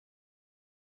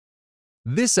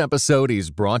This episode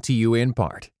is brought to you in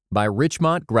part by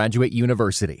Richmont Graduate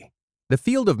University. The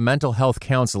field of mental health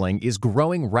counseling is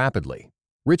growing rapidly.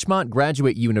 Richmont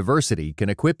Graduate University can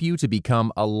equip you to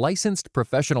become a licensed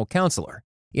professional counselor,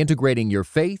 integrating your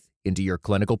faith into your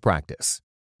clinical practice.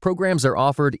 Programs are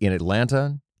offered in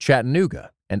Atlanta,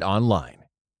 Chattanooga, and online.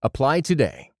 Apply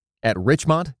today at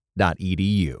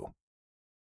richmont.edu.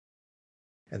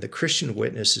 And the Christian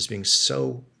witness is being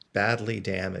so badly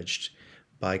damaged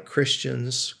by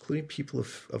Christians, including people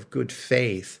of good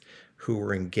faith, who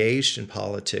are engaged in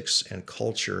politics and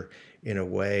culture in a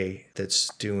way that's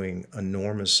doing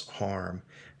enormous harm.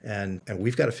 And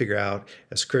we've got to figure out,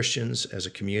 as Christians, as a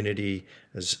community,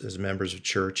 as members of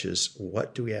churches,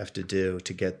 what do we have to do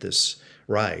to get this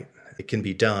right? It can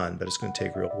be done, but it's going to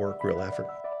take real work, real effort.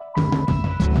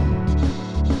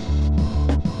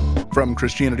 From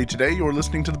Christianity Today, you're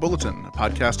listening to The Bulletin, a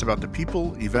podcast about the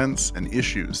people, events, and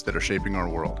issues that are shaping our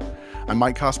world. I'm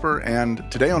Mike Cosper, and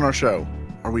today on our show,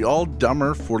 are we all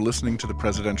dumber for listening to the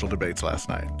presidential debates last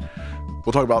night?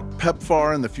 We'll talk about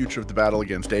PEPFAR and the future of the battle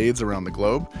against AIDS around the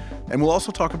globe, and we'll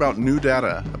also talk about new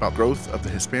data about growth of the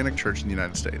Hispanic church in the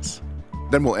United States.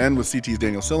 Then we'll end with CT's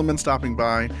Daniel Silliman stopping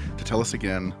by to tell us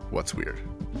again what's weird.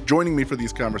 Joining me for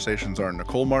these conversations are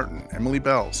Nicole Martin, Emily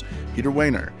Bells, Peter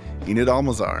Wehner, Enid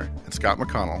Almazar, and Scott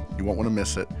McConnell. You won't want to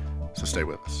miss it, so stay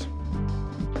with us.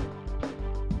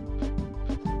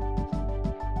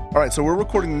 All right, so we're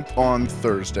recording on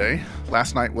Thursday.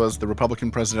 Last night was the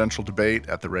Republican presidential debate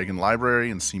at the Reagan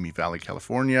Library in Simi Valley,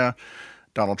 California.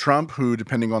 Donald Trump, who,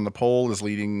 depending on the poll, is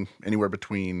leading anywhere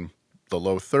between the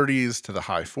low 30s to the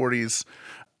high 40s.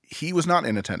 He was not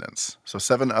in attendance, so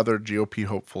 7 other GOP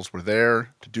hopefuls were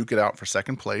there to duke it out for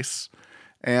second place,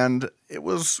 and it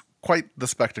was quite the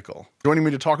spectacle. Joining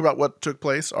me to talk about what took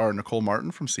place are Nicole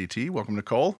Martin from CT. Welcome,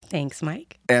 Nicole. Thanks,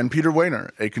 Mike. And Peter Wehner,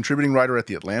 a contributing writer at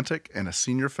The Atlantic and a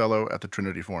senior fellow at the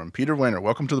Trinity Forum. Peter Wehner,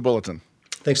 welcome to The Bulletin.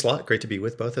 Thanks a lot. Great to be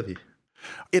with both of you.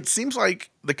 It seems like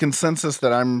the consensus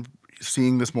that I'm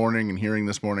seeing this morning and hearing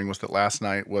this morning was that last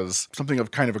night was something of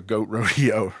kind of a goat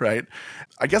rodeo, right?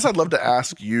 I guess I'd love to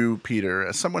ask you, Peter,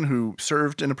 as someone who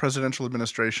served in a presidential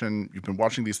administration, you've been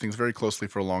watching these things very closely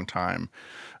for a long time.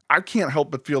 I can't help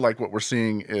but feel like what we're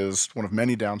seeing is one of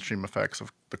many downstream effects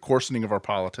of the coarsening of our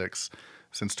politics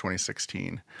since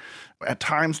 2016. At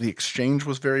times, the exchange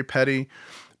was very petty,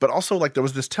 but also like there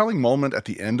was this telling moment at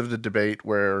the end of the debate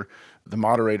where the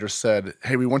moderator said,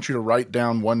 hey, we want you to write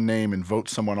down one name and vote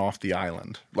someone off the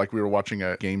island, like we were watching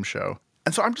a game show.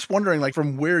 And so I'm just wondering, like,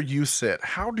 from where you sit,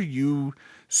 how do you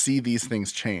see these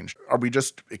things change? Are we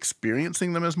just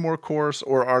experiencing them as more coarse,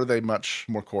 or are they much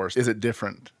more coarse? Is it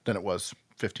different than it was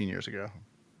 15 years ago?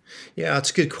 Yeah,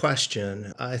 it's a good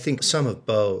question. I think some of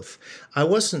both. I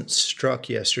wasn't struck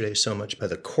yesterday so much by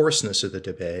the coarseness of the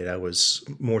debate. I was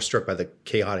more struck by the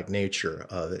chaotic nature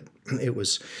of it. It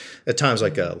was at times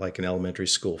like an elementary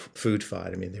school food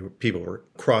fight. I mean, people were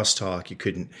crosstalk. You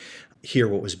couldn't hear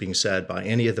what was being said by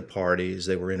any of the parties.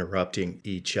 They were interrupting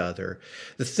each other.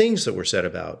 The things that were said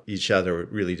about each other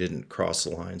really didn't cross the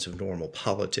lines of normal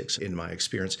politics in my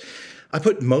experience. I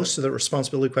put most of the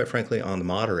responsibility, quite frankly, on the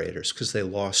moderators because they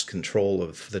lost control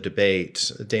of the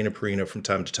debate. Dana Perino, from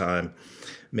time to time,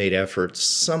 made efforts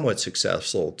somewhat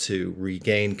successful to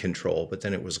regain control, but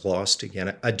then it was lost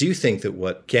again. I do think that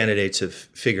what candidates have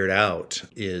figured out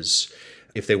is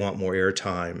if they want more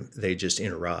airtime, they just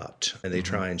interrupt and they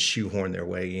try and shoehorn their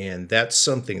way in. That's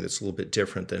something that's a little bit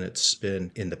different than it's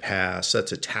been in the past.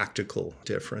 That's a tactical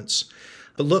difference.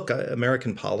 But look,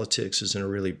 American politics is in a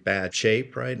really bad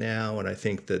shape right now, and I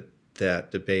think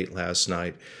that debate last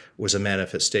night was a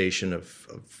manifestation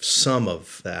of some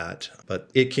of that. But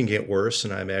it can get worse,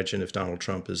 and I imagine if Donald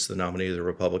Trump is the nominee of the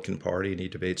Republican Party and he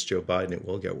debates Joe Biden, it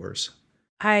will get worse.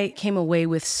 I came away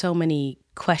with so many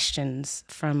questions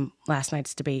from last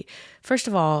night's debate. First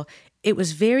of all, it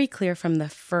was very clear from the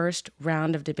first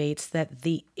round of debates that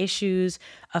the issues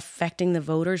affecting the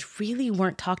voters really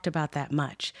weren't talked about that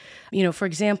much. You know, for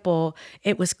example,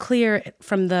 it was clear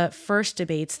from the first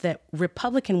debates that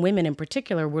Republican women in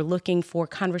particular were looking for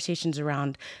conversations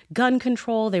around gun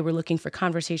control. They were looking for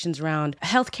conversations around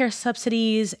healthcare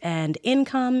subsidies and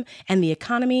income and the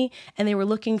economy. And they were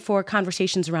looking for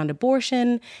conversations around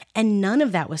abortion. And none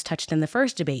of that was touched in the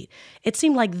first debate. It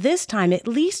seemed like this time, at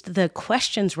least the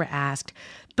questions were asked,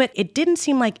 but it didn't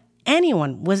seem like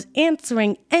anyone was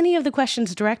answering any of the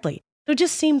questions directly. So it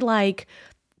just seemed like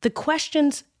the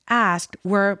questions asked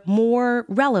were more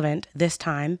relevant this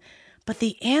time, but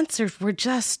the answers were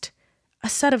just a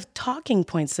set of talking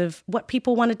points of what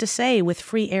people wanted to say with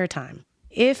free airtime.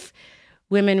 If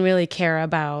women really care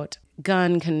about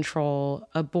gun control,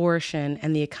 abortion,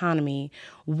 and the economy,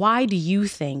 why do you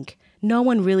think no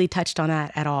one really touched on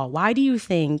that at all? Why do you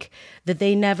think that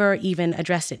they never even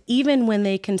addressed it? Even when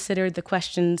they considered the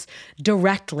questions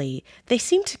directly, they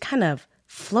seem to kind of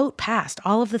float past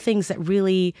all of the things that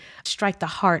really strike the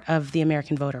heart of the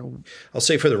American voter. I'll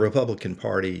say for the Republican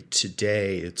Party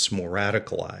today, it's more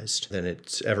radicalized than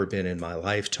it's ever been in my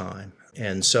lifetime.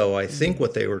 And so I think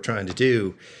what they were trying to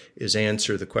do is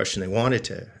answer the question they wanted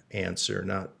to answer,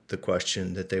 not the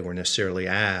question that they were necessarily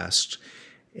asked.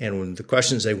 And when the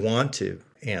questions they want to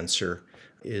answer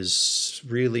is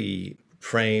really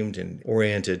framed and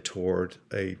oriented toward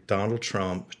a Donald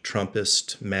Trump,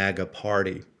 Trumpist MAGA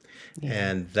party. Yeah.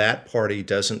 And that party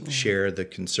doesn't share the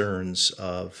concerns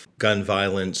of gun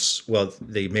violence. Well,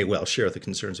 they may well share the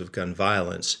concerns of gun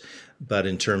violence, but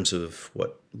in terms of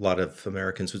what a lot of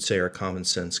Americans would say are common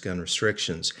sense gun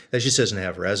restrictions, that just doesn't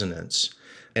have resonance.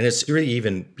 And it's really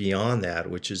even beyond that,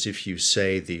 which is if you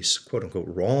say the quote unquote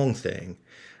wrong thing,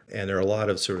 and there are a lot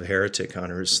of sort of heretic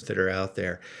hunters that are out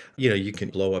there, you can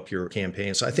blow up your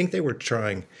campaign. So I think they were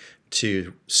trying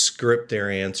to script their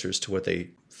answers to what they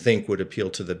think would appeal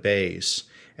to the base.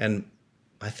 And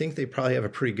I think they probably have a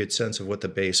pretty good sense of what the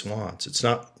base wants. It's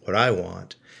not what I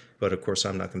want, but of course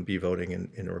I'm not going to be voting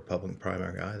in a Republican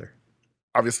primary either.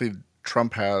 Obviously,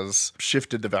 Trump has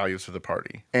shifted the values of the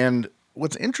party. And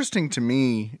what's interesting to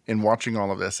me in watching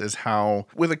all of this is how,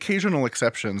 with occasional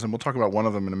exceptions, and we'll talk about one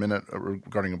of them in a minute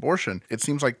regarding abortion, it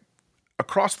seems like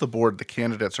across the board, the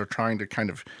candidates are trying to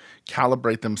kind of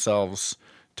calibrate themselves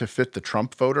to fit the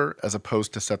Trump voter as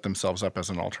opposed to set themselves up as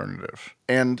an alternative.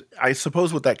 And I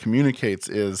suppose what that communicates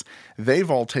is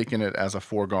they've all taken it as a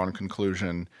foregone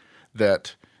conclusion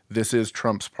that this is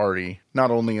Trump's party,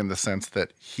 not only in the sense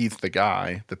that he's the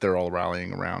guy that they're all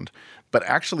rallying around, but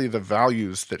actually the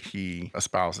values that he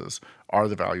espouses are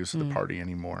the values of the party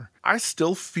anymore. I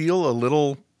still feel a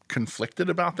little conflicted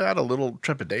about that, a little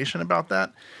trepidation about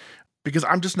that, because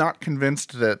I'm just not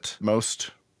convinced that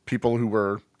most people who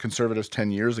were conservatives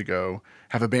 10 years ago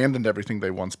have abandoned everything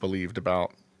they once believed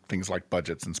about things like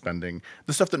budgets and spending,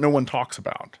 the stuff that no one talks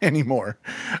about anymore,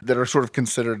 that are sort of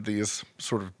considered these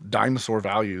sort of dinosaur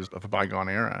values of a bygone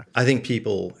era. I think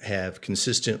people have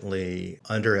consistently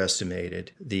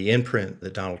underestimated the imprint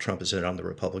that Donald Trump has had on the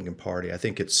Republican Party. I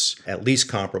think it's at least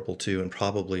comparable to and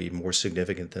probably more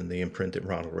significant than the imprint that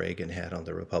Ronald Reagan had on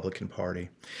the Republican Party.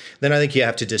 Then I think you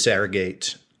have to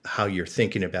disaggregate how you're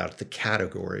thinking about the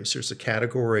categories. There's a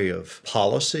category of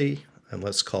policy, and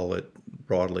let's call it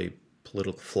broadly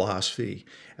political philosophy.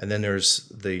 And then there's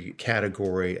the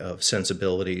category of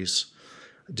sensibilities,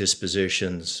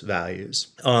 dispositions, values.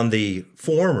 On the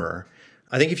former,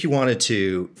 I think if you wanted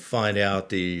to find out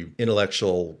the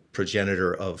intellectual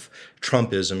progenitor of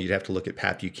Trumpism, you'd have to look at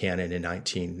Pat Buchanan in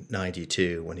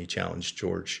 1992 when he challenged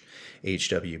George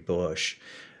H.W. Bush.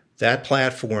 That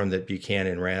platform that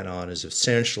Buchanan ran on is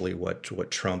essentially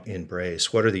what Trump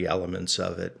embraced. What are the elements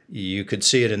of it? You could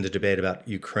see it in the debate about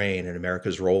Ukraine and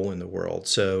America's role in the world.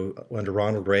 So under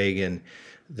Ronald Reagan,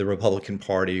 the Republican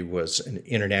Party was an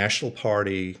international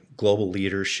party, global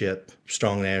leadership,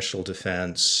 strong national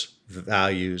defense,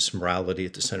 values, morality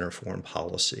at the center of foreign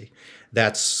policy.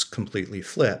 That's completely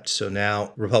flipped. So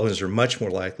now Republicans are much more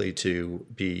likely to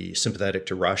be sympathetic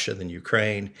to Russia than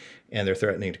Ukraine, and they're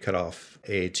threatening to cut off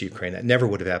aid to Ukraine. That never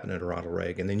would have happened under Ronald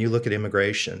Reagan. Then you look at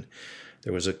immigration.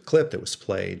 There was a clip that was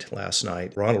played last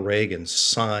night. Ronald Reagan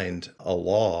signed a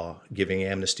law giving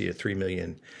amnesty to 3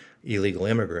 million illegal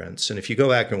immigrants. And if you go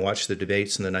back and watch the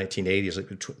debates in the 1980s, like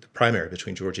the primary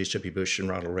between George H.W. Bush and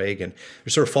Ronald Reagan,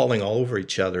 they're sort of falling all over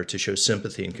each other to show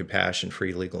sympathy and compassion for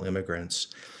illegal immigrants.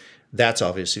 That's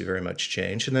obviously very much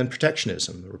changed. And then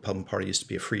protectionism. The Republican Party used to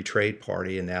be a free trade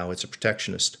party, and now it's a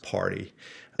protectionist party.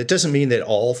 It doesn't mean that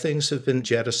all things have been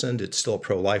jettisoned. It's still a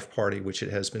pro-life party, which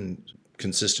it has been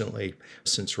consistently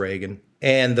since Reagan.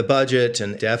 And the budget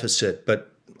and deficit,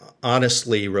 but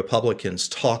honestly, Republicans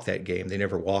talk that game. They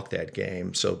never walk that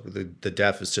game. So the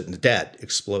deficit and the debt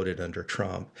exploded under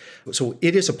Trump. So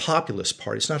it is a populist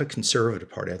party. It's not a conservative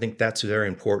party. I think that's very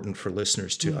important for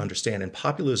listeners to understand. And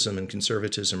populism and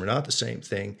conservatism are not the same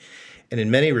thing. And in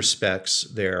many respects,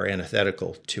 they're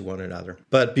antithetical to one another.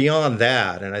 But beyond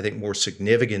that, and I think more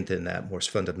significant than that, more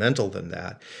fundamental than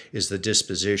that, is the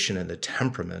disposition and the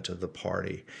temperament of the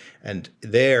party. And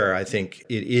there, I think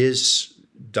it is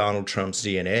Donald Trump's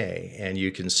DNA, and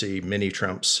you can see mini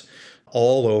Trumps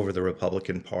all over the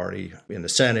Republican Party, in the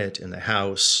Senate, in the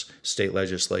House, state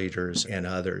legislators, and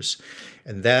others.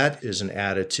 And that is an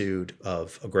attitude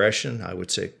of aggression, I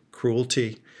would say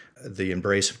cruelty, the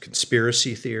embrace of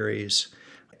conspiracy theories.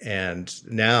 And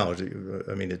now,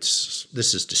 I mean, this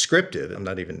is descriptive. I'm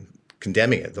not even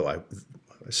condemning it, though I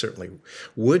certainly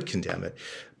would condemn it.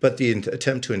 But the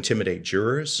attempt to intimidate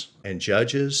jurors and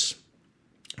judges,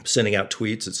 sending out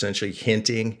tweets essentially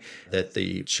hinting that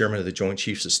the chairman of the Joint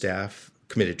Chiefs of Staff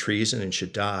committed treason and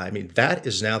should die. I mean, that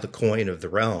is now the coin of the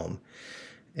realm.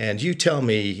 And you tell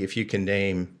me if you can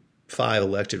name 5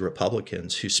 elected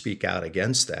Republicans who speak out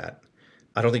against that.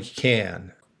 I don't think you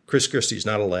can. Chris Christie's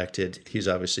not elected. He's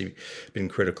obviously been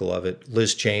critical of it.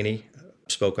 Liz Cheney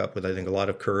spoke up with, I think, a lot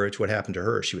of courage. What happened to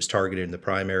her? She was targeted in the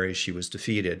primaries. She was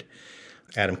defeated.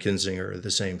 Adam Kinzinger, the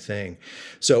same thing.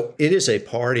 So it is a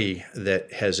party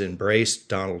that has embraced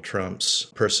Donald Trump's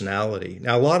personality.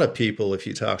 Now, a lot of people, if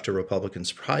you talk to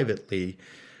Republicans privately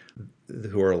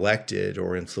who are elected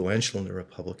or influential in the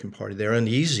Republican Party, they're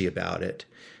uneasy about it.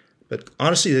 But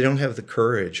honestly, they don't have the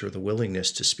courage or the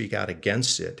willingness to speak out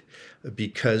against it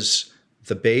because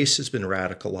the base has been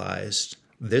radicalized.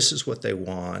 This is what they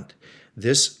want.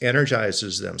 This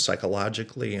energizes them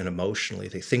psychologically and emotionally.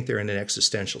 They think they're in an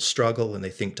existential struggle, and they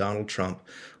think Donald Trump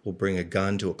will bring a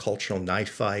gun to a cultural knife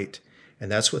fight,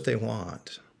 and that's what they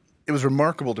want. It was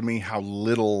remarkable to me how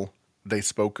little they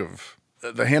spoke of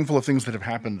the handful of things that have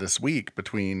happened this week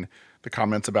between the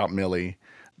comments about Milley,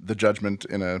 the judgment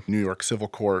in a New York civil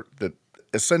court that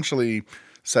essentially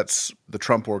sets the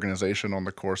Trump organization on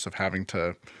the course of having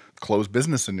to close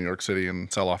business in New York City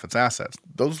and sell off its assets.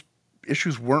 Those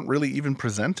issues weren't really even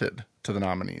presented to the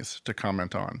nominees to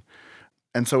comment on.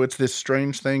 And so it's this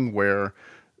strange thing where,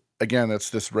 again, it's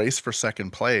this race for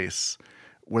second place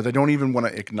where they don't even want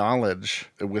to acknowledge,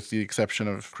 with the exception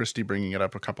of Christie bringing it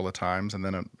up a couple of times and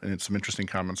then some interesting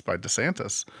comments by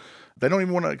DeSantis, they don't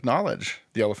even want to acknowledge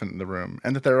the elephant in the room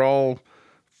and that they're all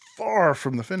far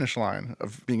from the finish line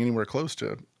of being anywhere close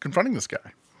to confronting this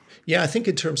guy. Yeah, I think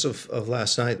in terms of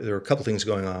last night, there were a couple things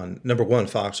going on. Number one,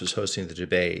 Fox was hosting the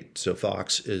debate, so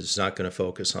Fox is not going to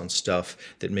focus on stuff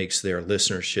that makes their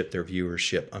listenership, their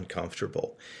viewership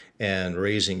uncomfortable. And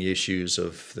raising issues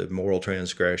of the moral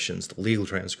transgressions, the legal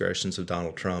transgressions of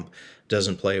Donald Trump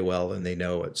doesn't play well, and they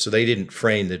know it. So they didn't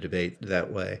frame the debate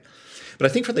that way. But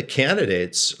I think for the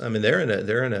candidates, I mean, they're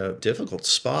in a difficult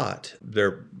spot.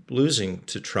 They're losing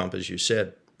to Trump, as you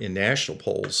said, in national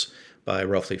polls by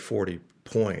roughly 40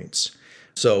 points.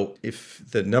 So if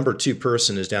the number 2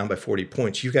 person is down by 40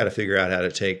 points, you've got to figure out how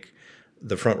to take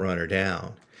the front runner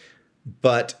down.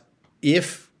 But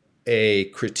if a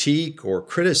critique or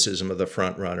criticism of the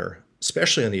front runner,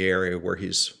 especially in the area where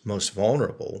he's most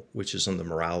vulnerable, which is on the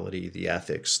morality, the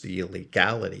ethics, the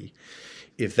illegality,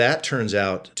 if that turns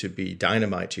out to be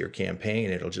dynamite to your campaign,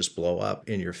 it'll just blow up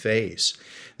in your face.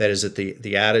 That is that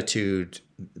the attitude,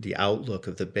 the outlook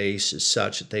of the base is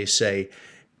such that they say,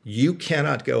 you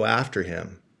cannot go after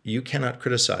him. You cannot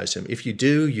criticize him. If you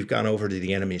do, you've gone over to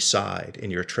the enemy's side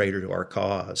and you're a traitor to our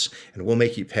cause, and we'll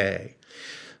make you pay.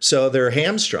 So they're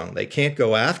hamstrung. They can't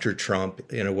go after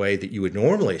Trump in a way that you would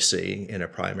normally see in a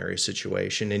primary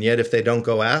situation. And yet, if they don't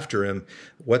go after him,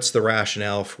 what's the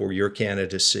rationale for your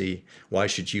candidacy? Why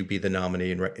should you be the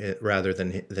nominee rather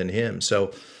than him?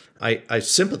 So I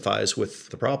sympathize with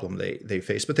the problem they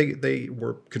face, but they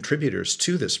were contributors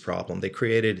to this problem. They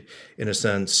created, in a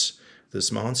sense, this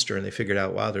monster, and they figured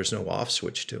out, wow, there's no off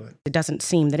switch to it. It doesn't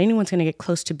seem that anyone's going to get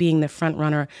close to being the front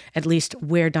runner, at least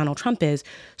where Donald Trump is.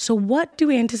 So what do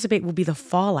we anticipate will be the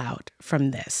fallout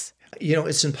from this? You know,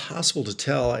 it's impossible to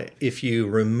tell. If you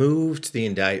removed the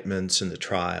indictments and the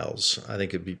trials, I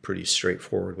think it'd be pretty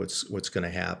straightforward what's going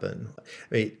to happen.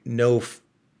 I mean, no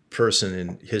person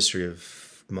in history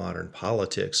of modern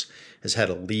politics has had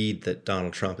a lead that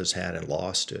Donald Trump has had and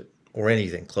lost it, or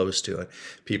anything close to it.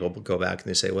 People go back and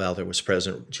they say, well, there was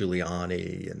President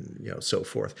Giuliani and so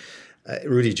forth.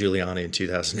 Rudy Giuliani in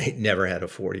 2008 never had a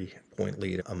 40-point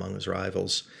lead among his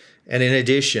rivals. And in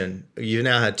addition, you've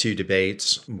now had 2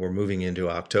 debates. We're moving into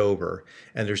October,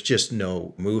 and there's just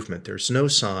no movement. There's no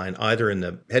sign either in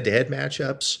the head-to-head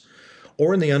matchups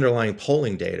or in the underlying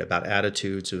polling data about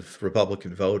attitudes of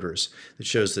Republican voters that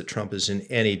shows that Trump is in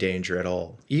any danger at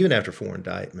all, even after 4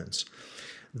 indictments.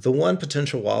 The one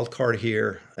potential wild card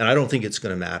here, and I don't think it's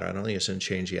going to matter, I don't think it's going to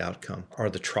change the outcome, are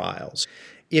the trials.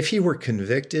 If he were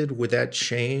convicted, would that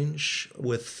change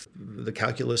with the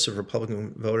calculus of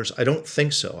Republican voters? I don't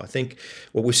think so. I think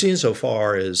what we've seen so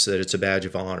far is that it's a badge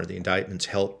of honor. The indictments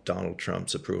helped Donald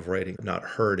Trump's approval rating, not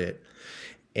hurt it.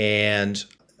 And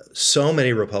so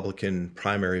many Republican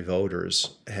primary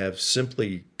voters have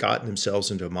simply gotten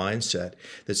themselves into a mindset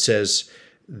that says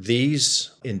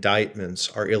these indictments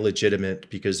are illegitimate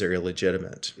because they're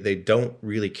illegitimate. They don't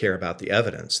really care about the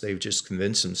evidence. They've just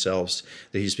convinced themselves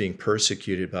that he's being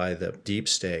persecuted by the deep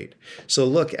state. So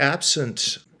look,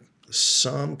 absent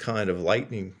some kind of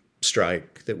lightning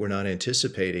strike that we're not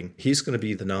anticipating, he's going to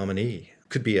be the nominee.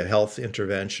 Could be a health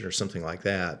intervention or something like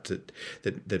that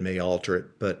may alter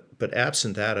it. But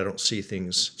absent that, I don't see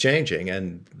things changing.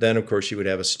 And then, of course, you would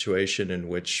have a situation in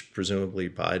which presumably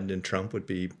Biden and Trump would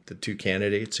be the two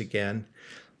candidates again.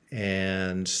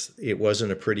 And it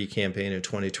wasn't a pretty campaign in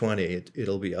 2020.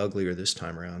 It'll be uglier this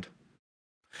time around.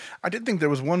 I did think there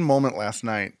was one moment last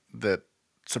night that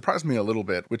surprised me a little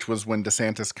bit, which was when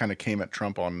DeSantis kind of came at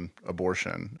Trump on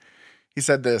abortion. He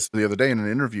said this the other day in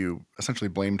an interview, essentially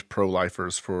blamed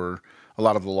pro-lifers for a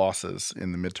lot of the losses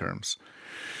in the midterms.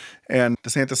 And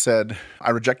DeSantis said,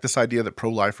 I reject this idea that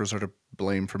pro-lifers are to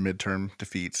blame for midterm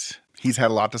defeats. He's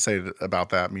had a lot to say about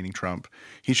that, meaning Trump.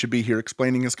 He should be here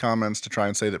explaining his comments to try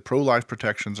and say that pro-life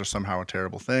protections are somehow a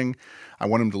terrible thing. I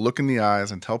want him to look in the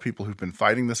eyes and tell people who've been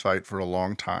fighting this fight for a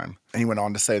long time. And he went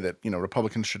on to say that,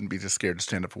 Republicans shouldn't be too scared to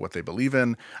stand up for what they believe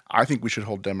in. I think we should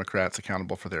hold Democrats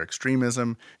accountable for their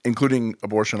extremism, including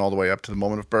abortion all the way up to the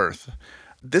moment of birth.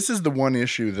 This is the one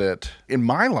issue that, in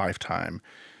my lifetime,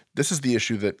 this is the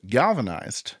issue that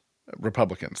galvanized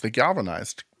Republicans. They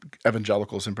galvanized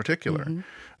evangelicals in particular. Mm-hmm.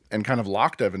 And kind of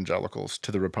locked evangelicals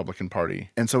to the Republican Party.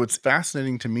 And so it's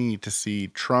fascinating to me to see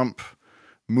Trump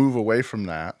move away from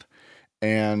that,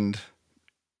 and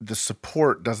the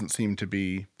support doesn't seem to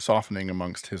be softening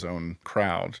amongst his own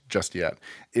crowd just yet.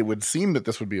 It would seem that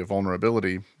this would be a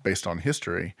vulnerability based on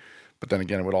history, but then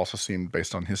again, it would also seem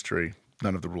based on history,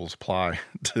 none of the rules apply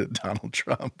to Donald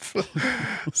Trump.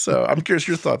 So I'm curious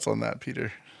your thoughts on that,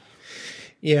 Peter.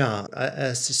 Yeah,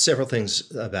 several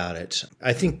things about it.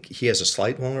 I think he has a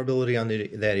slight vulnerability on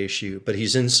that issue, but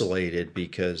he's insulated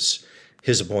because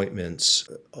his appointments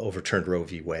overturned Roe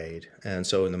v. Wade. And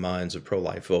so in the minds of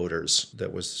pro-life voters,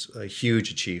 that was a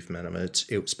huge achievement. I mean,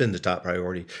 it's been the top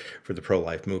priority for the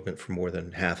pro-life movement for more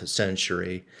than half a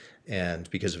century. And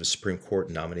because of his Supreme Court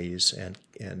nominees and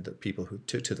the people who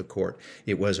took to the court,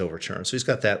 it was overturned. So he's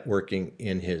got that working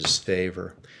in his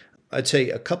favor. I'd say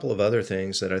a couple of other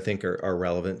things that I think are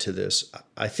relevant to this.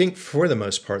 I think for the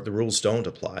most part, the rules don't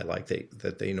apply like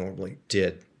they normally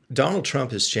did. Donald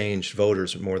Trump has changed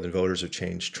voters more than voters have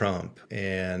changed Trump.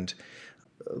 And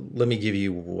let me give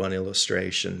you one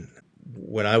illustration.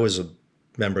 When I was a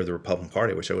member of the Republican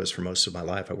Party, which I was for most of my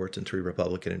life, I worked in 3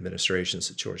 Republican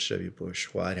administrations at George W. Bush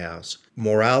White House.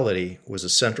 Morality was a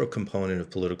central component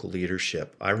of political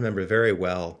leadership. I remember very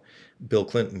well Bill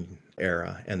Clinton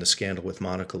era and the scandal with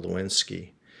Monica Lewinsky.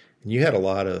 And you had a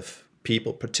lot of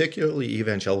people, particularly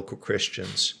evangelical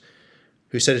Christians,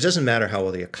 who said it doesn't matter how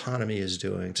well the economy is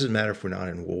doing. It doesn't matter if we're not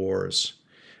in wars.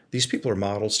 These people are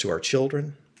models to our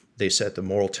children. They set the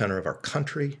moral tenor of our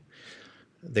country.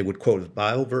 They would quote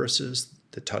Bible verses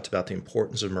that talked about the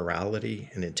importance of morality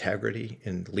and integrity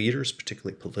in leaders,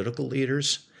 particularly political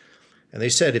leaders. And they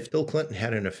said if Bill Clinton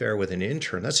had an affair with an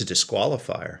intern, that's a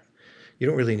disqualifier. You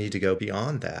don't really need to go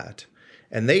beyond that.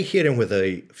 And they hit him with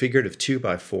a figurative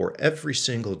 2x4 every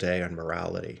single day on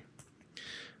morality.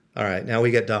 All right, now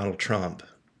we get Donald Trump,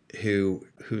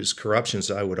 whose corruptions,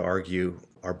 I would argue,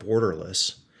 are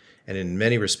borderless, and in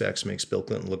many respects makes Bill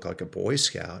Clinton look like a Boy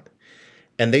Scout.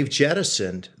 And they've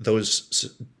jettisoned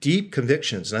those deep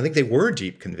convictions, and I think they were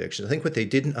deep convictions. I think what they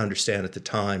didn't understand at the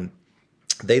time,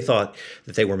 they thought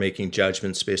that they were making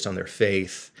judgments based on their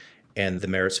faith and the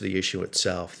merits of the issue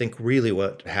itself. I think really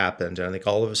what happened, and I think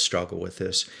all of us struggle with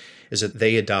this, is that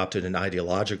they adopted an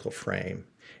ideological frame,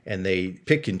 and they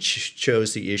pick and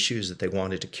chose the issues that they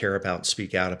wanted to care about and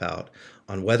speak out about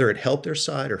on whether it helped their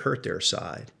side or hurt their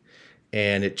side.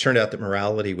 And it turned out that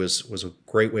morality was a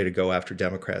great way to go after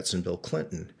Democrats and Bill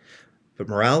Clinton. But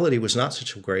morality was not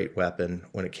such a great weapon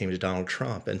when it came to Donald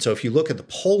Trump. And so if you look at the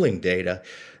polling data,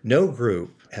 no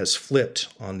group has flipped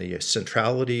on the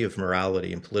centrality of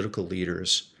morality in political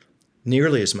leaders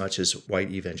nearly as much as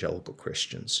white evangelical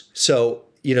Christians. So,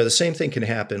 the same thing can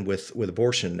happen with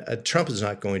abortion. Trump is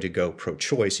not going to go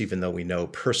pro-choice, even though we know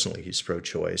personally he's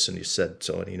pro-choice, and he said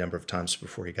so any number of times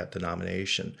before he got the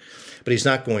nomination. But he's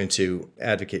not going to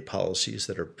advocate policies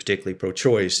that are particularly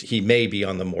pro-choice. He may be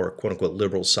on the more quote-unquote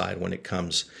liberal side when it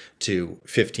comes to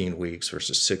 15 weeks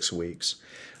versus 6 weeks.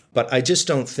 But I just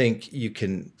don't think you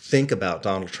can think about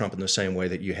Donald Trump in the same way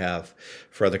that you have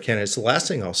for other candidates. The last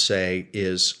thing I'll say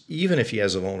is, even if he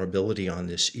has a vulnerability on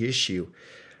this issue,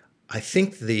 I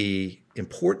think the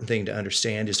important thing to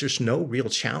understand is there's no real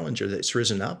challenger that's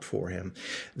risen up for him.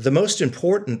 The most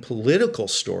important political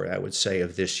story, I would say,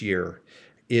 of this year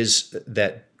is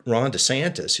that Ron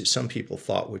DeSantis, who some people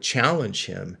thought would challenge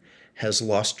him, has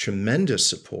lost tremendous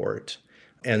support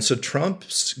And so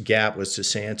Trump's gap with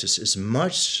DeSantis is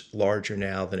much larger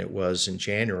now than it was in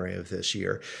January of this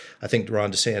year. I think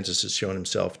Ron DeSantis has shown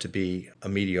himself to be a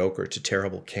mediocre to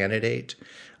terrible candidate.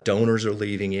 Donors are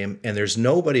leaving him, and there's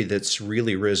nobody that's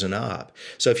really risen up.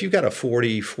 So if you've got a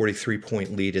 43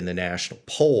 point lead in the national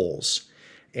polls,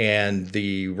 and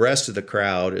the rest of the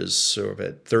crowd is sort of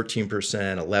at 13%,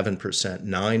 11%,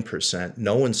 9%.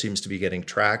 No one seems to be getting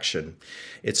traction.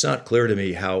 It's not clear to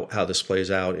me how this plays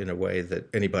out in a way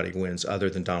that anybody wins other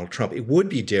than Donald Trump. It would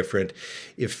be different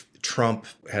if Trump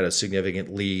had a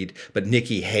significant lead, but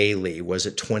Nikki Haley was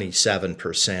at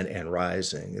 27% and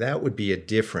rising. That would be a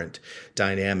different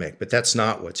dynamic, but that's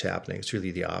not what's happening. It's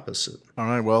really the opposite. All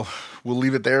right, well, we'll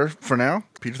leave it there for now.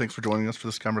 Peter, thanks for joining us for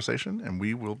this conversation, and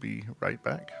we will be right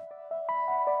back.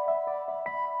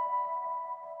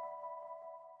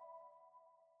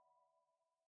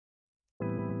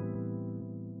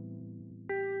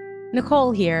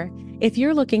 Nicole here. If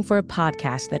you're looking for a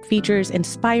podcast that features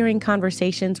inspiring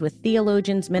conversations with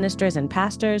theologians, ministers, and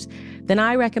pastors, then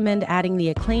I recommend adding the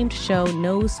acclaimed show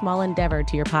No Small Endeavor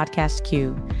to your podcast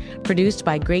queue. Produced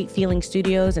by Great Feeling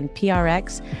Studios and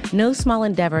PRX, No Small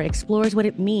Endeavor explores what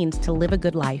it means to live a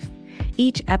good life.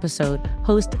 Each episode,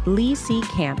 host Lee C.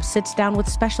 Camp sits down with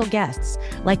special guests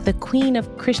like the queen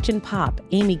of Christian pop,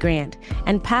 Amy Grant,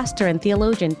 and pastor and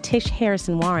theologian Tish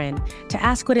Harrison Warren to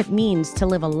ask what it means to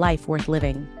live a life worth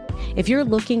living. If you're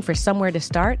looking for somewhere to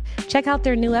start, check out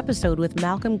their new episode with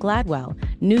Malcolm Gladwell,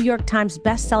 New York Times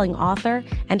bestselling author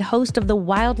and host of the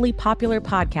wildly popular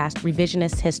podcast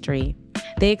Revisionist History.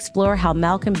 They explore how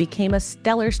Malcolm became a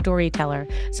stellar storyteller,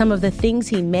 some of the things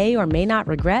he may or may not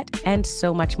regret, and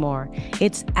so much more.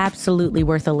 It's absolutely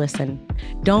worth a listen.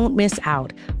 Don't miss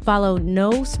out. Follow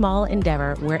No Small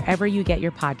Endeavor wherever you get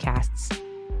your podcasts.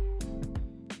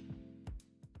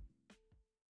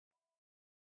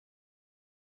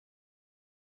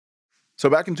 So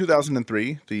back in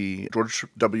 2003, the George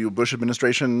W. Bush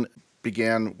administration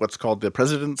began what's called the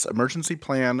President's Emergency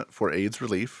Plan for AIDS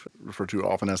Relief, referred to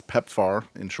often as PEPFAR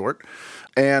in short.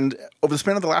 And over the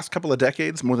span of the last couple of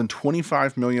decades, more than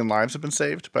 25 million lives have been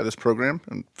saved by this program.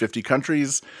 In 50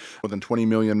 countries, more than 20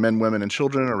 million men, women, and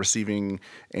children are receiving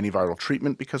antiviral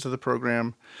treatment because of the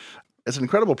program. It's an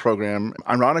incredible program.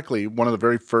 Ironically, one of the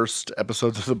very first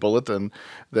episodes of the Bulletin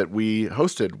that we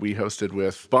hosted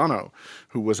with Bono,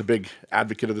 who was a big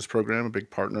advocate of this program, a big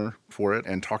partner for it,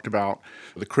 and talked about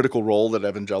the critical role that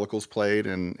evangelicals played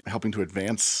in helping to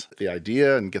advance the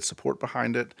idea and get support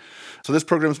behind it. So this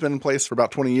program's been in place for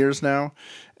about 20 years now,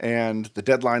 and the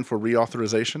deadline for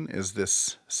reauthorization is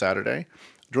this Saturday.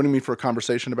 Joining me for a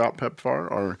conversation about PEPFAR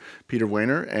are Peter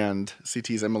Wehner and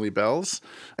CT's Emily Bells.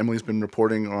 Emily's been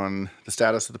reporting on the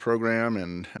status of the program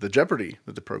and the jeopardy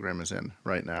that the program is in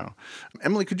right now.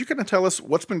 Emily, could you kind of tell us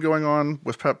what's been going on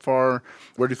with PEPFAR?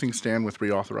 Where do things stand with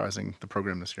reauthorizing the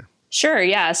program this year? Sure,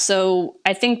 yeah. So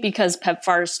I think because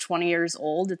PEPFAR is 20 years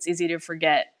old, it's easy to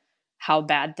forget how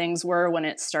bad things were when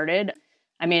it started.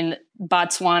 I mean,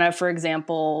 Botswana, for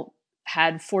example,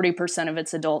 had 40% of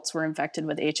its adults were infected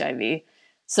with HIV.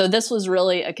 So this was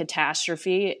really a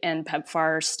catastrophe, and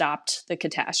PEPFAR stopped the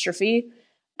catastrophe.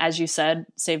 As you said,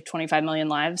 saved 25 million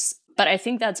lives. But I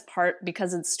think that's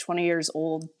because it's 20 years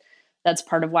old, that's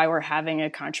part of why we're having a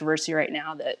controversy right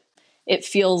now, that it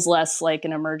feels less like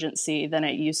an emergency than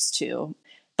it used to.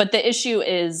 But the issue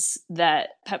is that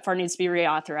PEPFAR needs to be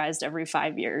reauthorized every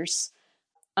 5 years.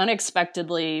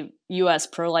 Unexpectedly, U.S.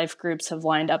 pro-life groups have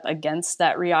lined up against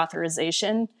that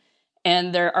reauthorization.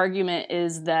 And their argument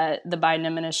is that the Biden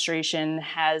administration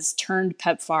has turned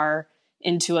PEPFAR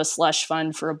into a slush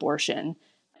fund for abortion.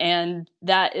 And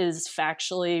that is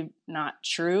factually not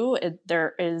true.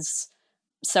 There is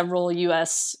several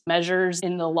U.S. measures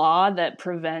in the law that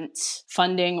prevent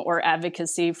funding or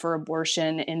advocacy for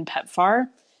abortion in PEPFAR.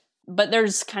 But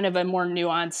there's kind of a more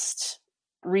nuanced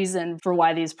reason for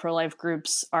why these pro-life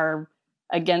groups are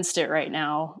against it right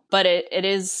now. But it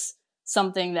is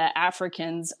something that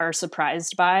Africans are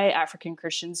surprised by, African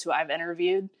Christians who I've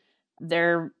interviewed.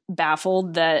 They're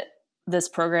baffled that this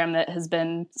program that has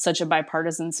been such a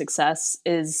bipartisan success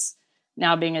is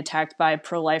now being attacked by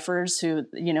pro-lifers who,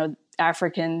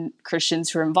 African Christians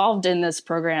who are involved in this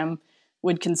program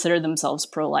would consider themselves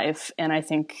pro-life, and I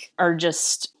think are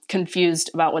just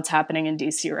confused about what's happening in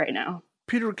DC right now.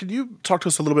 Peter, could you talk to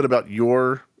us a little bit about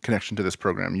your connection to this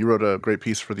program? You wrote a great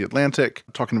piece for The Atlantic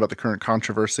talking about the current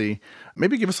controversy.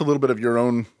 Maybe give us a little bit of your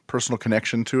own personal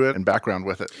connection to it and background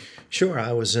with it. Sure.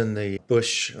 I was in the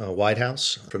Bush White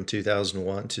House from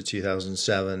 2001 to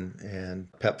 2007,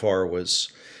 and PEPFAR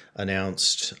was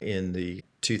announced in the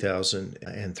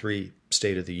 2003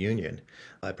 State of the Union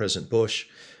by President Bush.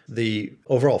 The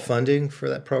overall funding for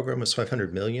that program was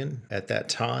 $500 million at that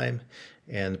time,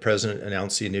 and the president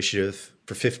announced the initiative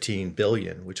for $15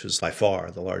 billion, which was by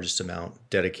far the largest amount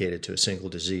dedicated to a single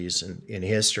disease in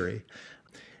history.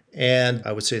 And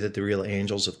I would say that the real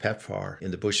angels of PEPFAR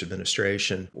in the Bush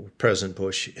administration were President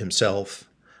Bush himself,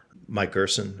 Mike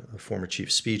Gerson, a former chief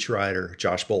speechwriter,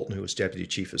 Josh Bolten, who was deputy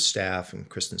chief of staff, and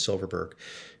Kristen Silverberg.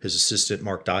 His assistant,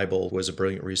 Mark Diebold, was a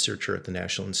brilliant researcher at the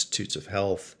National Institutes of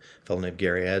Health, a fellow named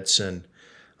Gary Edson,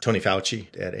 Tony Fauci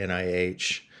at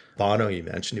NIH. Bono, you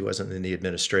mentioned, he wasn't in the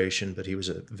administration, but he was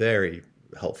a very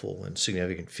helpful and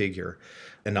significant figure,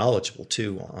 and knowledgeable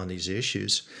too on these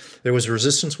issues. There was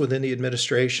resistance within the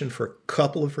administration for a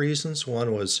couple of reasons.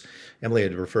 One was, Emily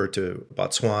had referred to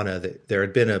Botswana, that there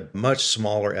had been a much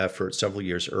smaller effort several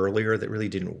years earlier that really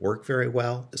didn't work very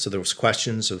well. So there was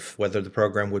questions of whether the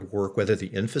program would work, whether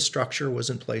the infrastructure was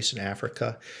in place in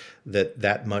Africa,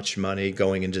 that much money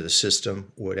going into the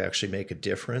system would actually make a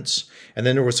difference. And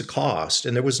then there was a cost,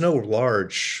 and there was no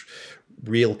large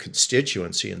real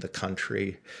constituency in the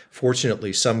country.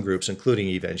 Fortunately, some groups, including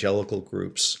evangelical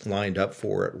groups, lined up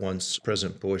for it once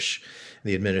President Bush and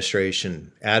the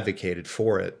administration advocated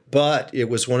for it. But it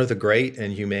was one of the great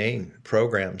and humane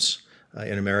programs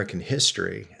in American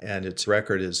history, and its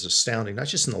record is astounding, not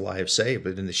just in the lives saved,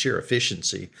 but in the sheer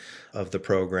efficiency of the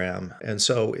program. And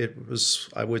so it was,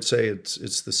 I would say,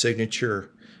 it's the signature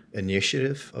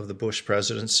initiative of the Bush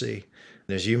presidency.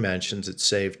 And as you mentioned, it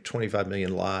saved 25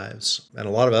 million lives, and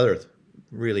a lot of other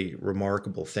really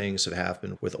remarkable things have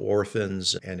happened with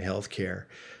orphans and healthcare.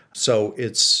 So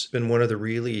it's been one of the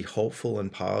really hopeful and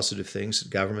positive things that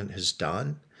government has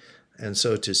done. And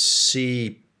so to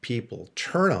see people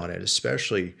turn on it,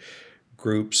 especially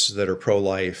groups that are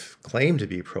pro-life, claim to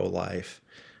be pro-life,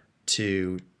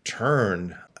 to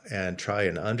turn and try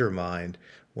and undermine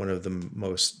one of the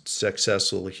most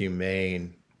successful,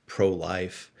 humane,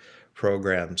 pro-life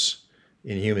programs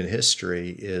in human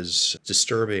history is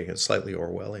disturbing and slightly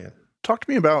Orwellian. Talk to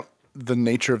me about the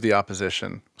nature of the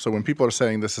opposition. So when people are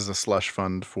saying this is a slush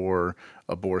fund for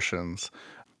abortions,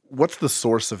 what's the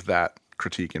source of that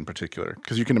critique in particular?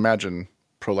 Because you can imagine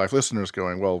pro-life listeners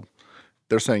going, well,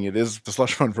 they're saying it is the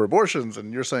slush fund for abortions,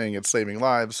 and you're saying it's saving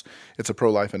lives. It's a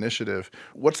pro-life initiative.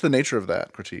 What's the nature of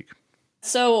that critique?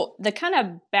 So the kind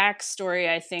of backstory,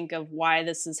 I think, of why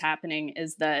this is happening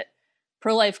is that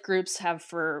pro-life groups have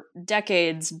for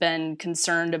decades been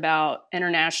concerned about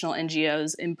international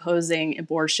NGOs imposing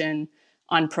abortion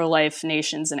on pro-life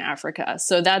nations in Africa.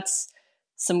 So that's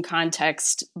some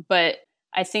context. But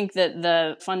I think that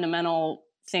the fundamental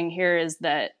thing here is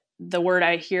that the word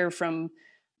I hear from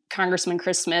Congressman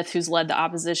Chris Smith, who's led the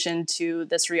opposition to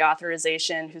this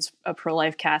reauthorization, who's a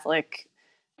pro-life Catholic,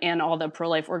 and all the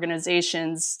pro-life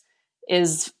organizations,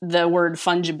 is the word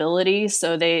fungibility.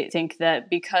 So they think that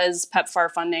because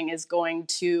PEPFAR funding is going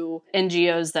to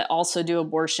NGOs that also do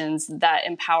abortions, that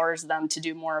empowers them to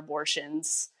do more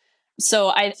abortions. So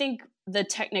I think the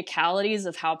technicalities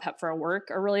of how PEPFAR work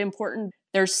are really important.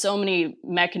 There's so many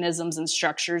mechanisms and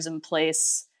structures in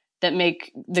place that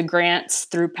make the grants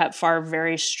through PEPFAR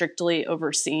very strictly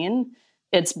overseen.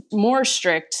 It's more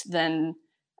strict than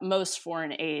most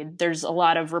foreign aid. There's a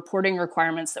lot of reporting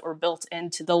requirements that were built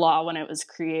into the law when it was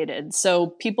created. So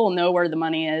people know where the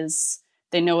money is,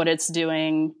 they know what it's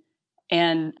doing,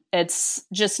 and it's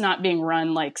just not being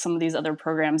run like some of these other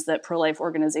programs that pro-life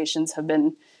organizations have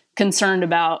been concerned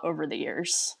about over the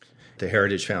years. The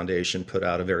Heritage Foundation put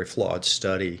out a very flawed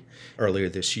study earlier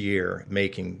this year,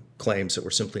 making claims that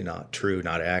were simply not true,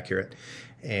 not accurate.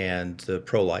 And the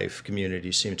pro-life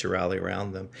community seemed to rally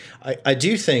around them. I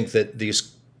do think that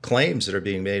these claims that are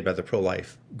being made by the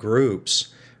pro-life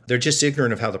groups, they're just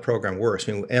ignorant of how the program works.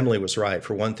 I mean, Emily was right.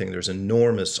 For one thing, there's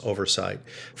enormous oversight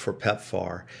for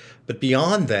PEPFAR. But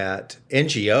beyond that,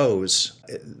 NGOs,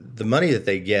 the money that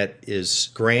they get is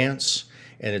grants,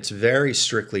 and it's very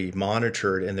strictly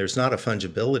monitored, and there's not a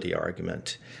fungibility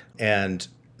argument. And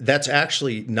that's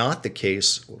actually not the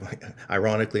case,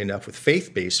 ironically enough, with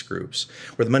faith-based groups,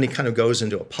 where the money kind of goes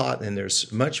into a pot and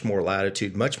there's much more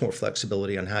latitude, much more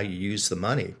flexibility on how you use the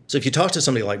money. So if you talk to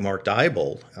somebody like Mark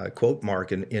Diebold, I quote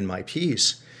Mark in my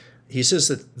piece, he says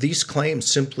that these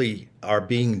claims simply are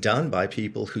being done by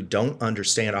people who don't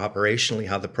understand operationally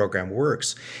how the program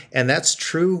works. And that's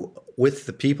true with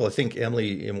the people. I think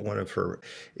Emily, in one of her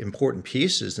important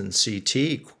pieces in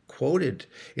CT, quoted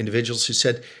individuals who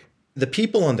said, the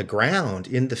people on the ground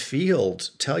in the field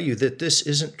tell you that this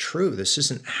isn't true. This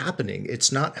isn't happening.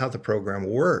 It's not how the program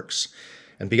works.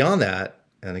 And beyond that,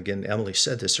 and again, Emily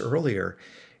said this earlier,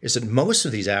 is that most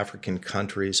of these African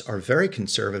countries are very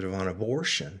conservative on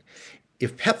abortion.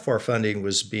 if PEPFAR funding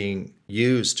was being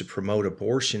used to promote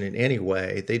abortion in any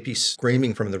way, they'd be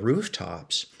screaming from the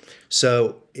rooftops.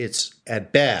 So it's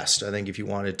at best, I think if you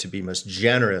wanted to be most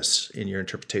generous in your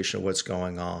interpretation of what's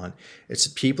going on, it's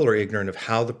that people are ignorant of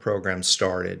how the program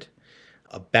started.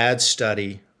 A bad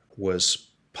study was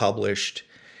published,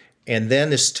 and then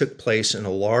this took place in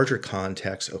a larger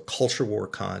context, a culture war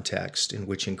context, in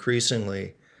which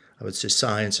increasingly, I would say,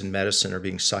 science and medicine are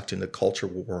being sucked into culture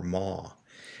war maw.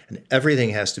 And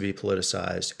everything has to be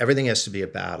politicized. Everything has to be a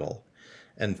battle.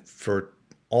 And for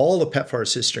all of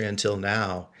PEPFAR's history until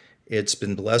now, it's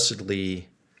been blessedly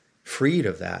freed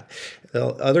of that. The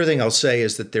other thing I'll say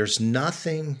is that there's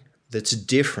nothing that's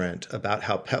different about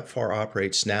how PEPFAR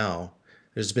operates now.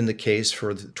 It has been the case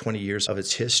for the 20 years of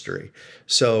its history.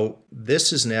 So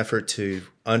this is an effort to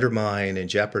undermine and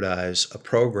jeopardize a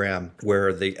program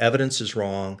where the evidence is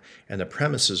wrong and the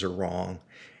premises are wrong.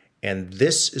 And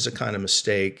this is a kind of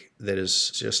mistake that is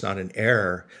just not an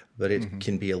error, but it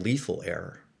can be a lethal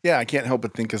error. Yeah, I can't help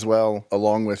but think as well,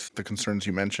 along with the concerns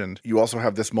you mentioned, you also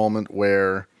have this moment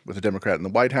where, with a Democrat in the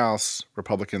White House,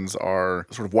 Republicans are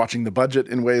sort of watching the budget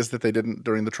in ways that they didn't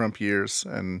during the Trump years.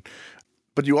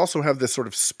 But you also have this sort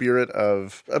of spirit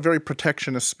of a very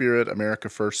protectionist spirit, America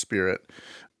First spirit,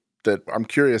 that I'm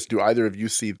curious, do either of you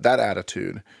see that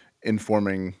attitude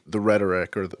informing the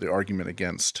rhetoric or the argument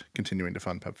against continuing to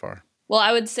fund PEPFAR? Well,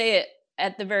 I would say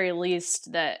at the very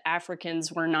least that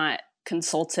Africans were not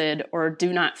consulted or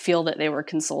do not feel that they were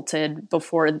consulted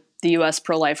before the U.S.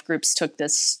 pro-life groups took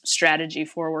this strategy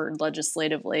forward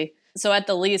legislatively. So at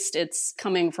the least, it's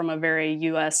coming from a very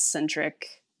U.S.-centric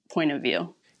point of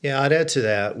view. Yeah, I'd add to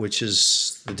that, which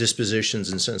is the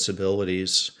dispositions and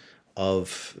sensibilities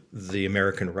of the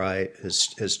American right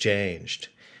has changed.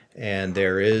 And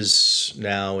there is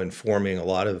now informing a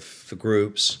lot of the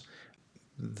groups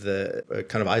the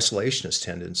kind of isolationist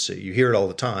tendency. You hear it all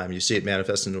the time. You see it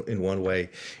manifest in one way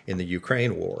in the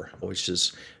Ukraine war, which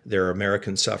is there are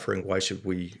Americans suffering. Why should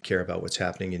we care about what's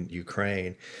happening in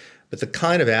Ukraine? But the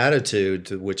kind of attitude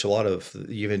to which a lot of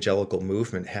the evangelical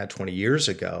movement had 20 years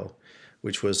ago,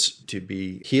 which was to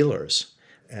be healers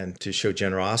and to show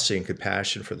generosity and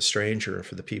compassion for the stranger and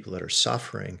for the people that are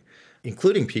suffering,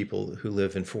 including people who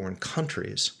live in foreign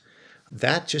countries,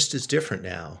 that just is different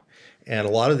now. And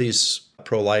a lot of these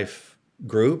pro-life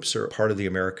groups are part of the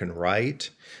American right.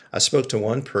 I spoke to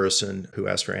one person who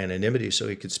asked for anonymity so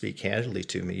he could speak candidly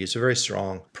to me. He's a very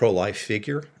strong pro-life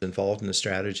figure involved in the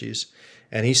strategies.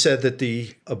 And he said that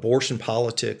the abortion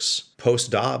politics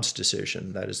post-Dobbs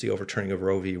decision, that is the overturning of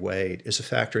Roe v. Wade, is a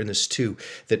factor in this too,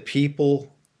 that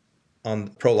people on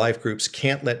pro-life groups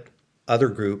can't let other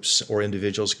groups or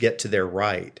individuals get to their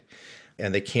right,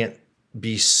 and they can't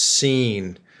be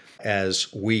seen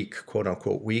as weak, quote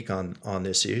unquote, weak on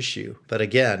this issue. But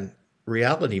again,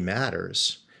 reality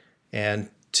matters. And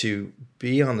to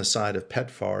be on the side of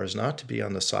PEPFAR is not to be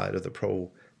on the side of the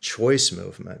pro-choice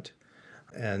movement.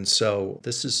 And so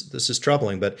this is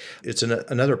troubling, but it's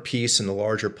another piece in the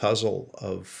larger puzzle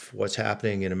of what's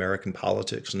happening in American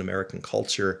politics and American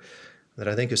culture that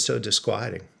I think is so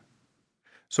disquieting.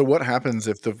 So what happens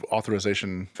if the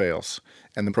authorization fails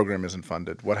and the program isn't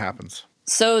funded? What happens?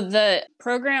 So the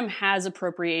program has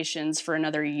appropriations for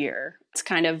another year. It's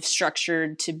kind of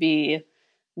structured to be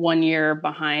 1 year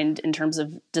behind in terms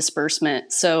of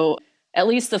disbursement. So at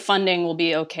least the funding will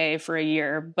be okay for a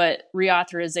year, but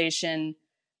reauthorization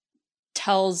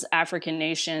tells African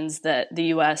nations that the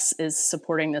U.S. is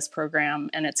supporting this program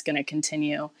and it's going to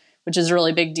continue, which is a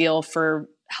really big deal for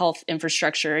health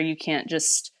infrastructure. You can't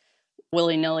just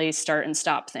willy-nilly start and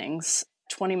stop things.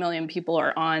 20 million people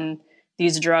are on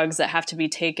these drugs that have to be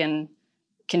taken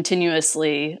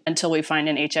continuously until we find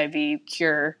an HIV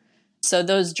cure. So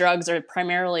those drugs are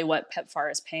primarily what PEPFAR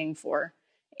is paying for.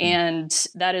 And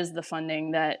that is the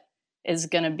funding that is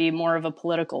going to be more of a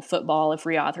political football if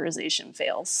reauthorization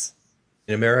fails.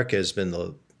 America has been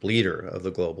the leader of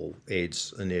the Global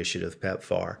AIDS Initiative,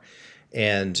 PEPFAR.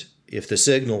 And if the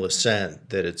signal is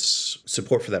sent that its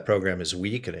support for that program is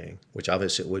weakening, which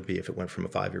obviously it would be if it went from a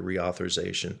 5-year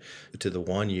reauthorization to the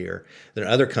 1 year, then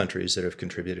other countries that have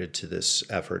contributed to this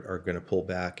effort are going to pull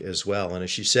back as well. And as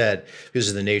she said, because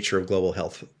of the nature of global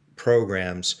health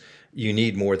programs, you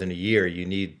need more than a year. You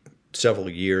need several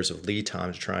years of lead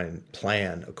time to try and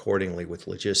plan accordingly with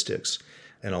logistics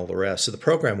and all the rest. So the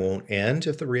program won't end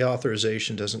if the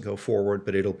reauthorization doesn't go forward,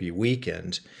 but it'll be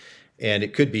weakened. And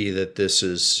it could be that this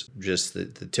is just the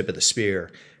tip of the spear,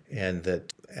 and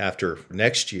that after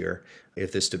next year,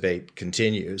 if this debate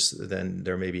continues, then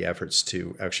there may be efforts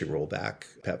to actually roll back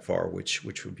PEPFAR, which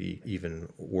would be even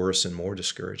worse and more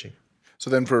discouraging.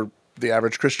 So then for the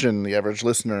average Christian, the average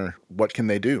listener, what can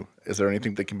they do? Is there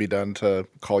anything that can be done to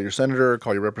call your senator,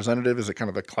 call your representative? Is it kind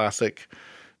of the classic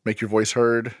make your voice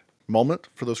heard moment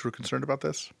for those who are concerned about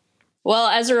this? Well,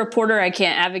 as a reporter, I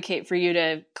can't advocate for you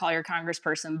to call your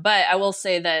congressperson, but I will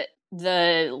say that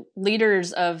the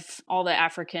leaders of all the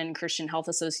African Christian health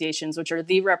associations, which are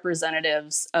the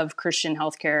representatives of Christian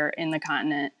healthcare in the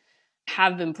continent,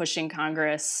 have been pushing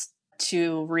Congress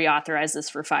to reauthorize this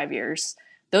for 5 years.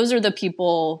 Those are the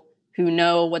people who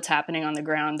know what's happening on the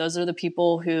ground. Those are the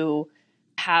people who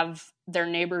have their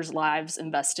neighbors' lives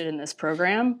invested in this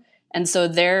program. And so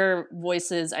their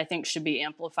voices, I think, should be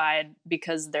amplified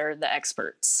because they're the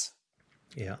experts.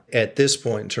 Yeah. At this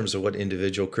point, in terms of what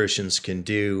individual Christians can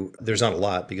do, there's not a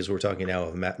lot because we're talking now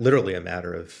of literally a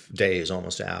matter of days,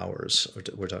 almost hours.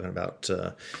 We're talking about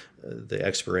the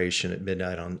expiration at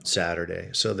midnight on Saturday.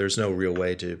 So there's no real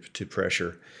way to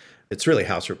pressure. It's really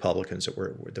House Republicans that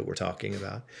we're talking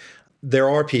about. There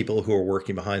are people who are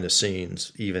working behind the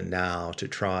scenes even now to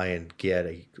try and get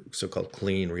a so-called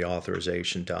clean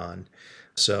reauthorization done.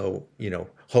 So,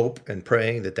 hope and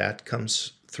praying that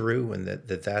comes through and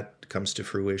that comes to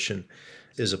fruition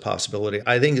is a possibility.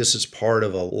 I think this is part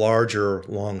of a larger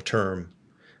long-term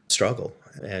struggle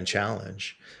and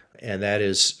challenge, and that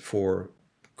is for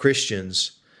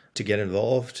Christians to get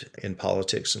involved in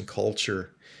politics and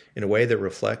culture in a way that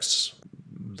reflects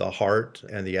the heart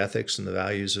and the ethics and the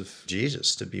values of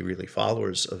Jesus, to be really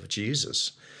followers of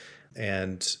Jesus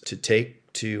and to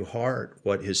take to heart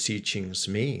what his teachings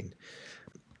mean.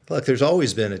 Look, there's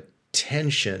always been a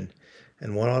tension,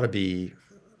 and one ought to be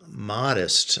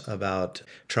modest about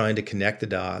trying to connect the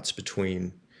dots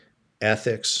between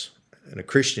ethics and a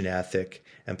Christian ethic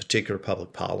and particular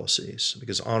public policies,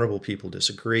 because honorable people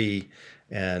disagree,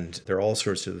 and there are all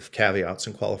sorts of caveats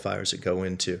and qualifiers that go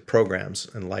into programs,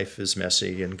 and life is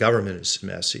messy and government is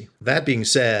messy. That being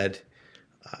said,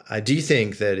 I do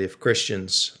think that if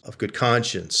Christians of good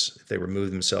conscience, if they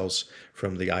remove themselves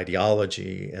from the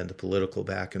ideology and the political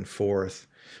back and forth,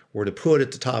 were to put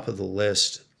at the top of the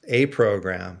list a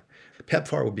program,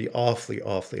 PEPFAR would be awfully,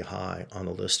 awfully high on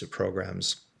the list of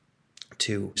programs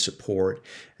to support.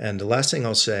 And the last thing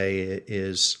I'll say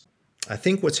is, I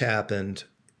think what's happened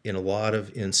in a lot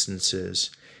of instances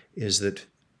is that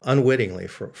unwittingly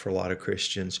for a lot of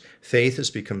Christians, faith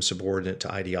has become subordinate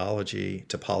to ideology,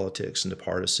 to politics, and to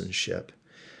partisanship.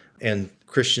 And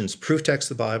Christians proof text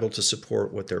the Bible to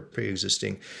support what their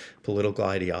pre-existing political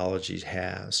ideology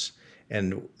has.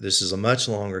 And this is a much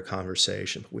longer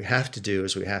conversation. What we have to do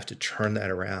is we have to turn that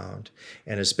around.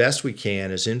 And as best we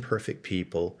can, as imperfect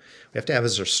people, we have to have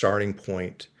as our starting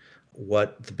point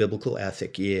what the biblical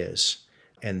ethic is,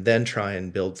 and then try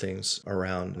and build things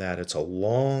around that. It's a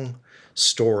long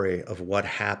story of what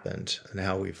happened and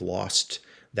how we've lost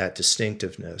that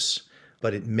distinctiveness.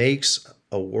 But it makes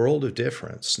a world of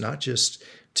difference, not just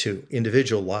to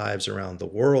individual lives around the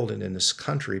world and in this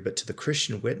country, but to the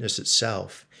Christian witness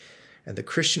itself. And the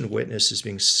Christian witness is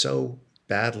being so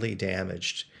badly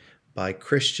damaged by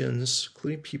Christians,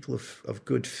 including people of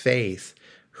good faith,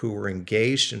 who were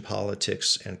engaged in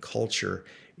politics and culture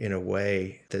in a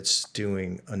way that's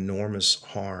doing enormous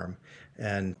harm.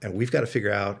 And we've got to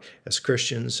figure out, as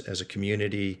Christians, as a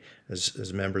community,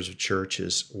 as members of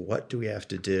churches, what do we have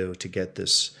to do to get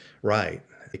this right?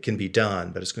 It can be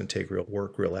done, but it's going to take real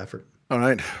work, real effort. All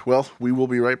right. Well, we will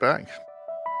be right back.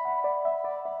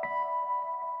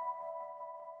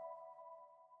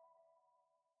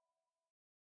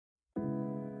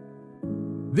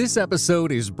 This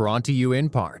episode is brought to you in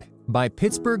part by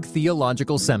Pittsburgh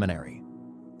Theological Seminary.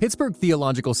 Pittsburgh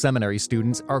Theological Seminary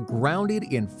students are grounded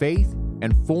in faith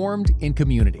and formed in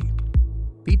community.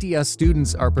 PTS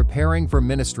students are preparing for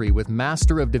ministry with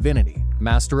Master of Divinity,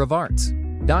 Master of Arts,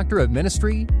 Doctor of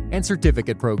Ministry, and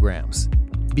certificate programs.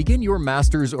 Begin your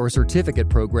master's or certificate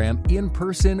program in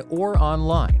person or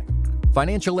online.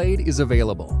 Financial aid is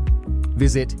available.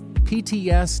 Visit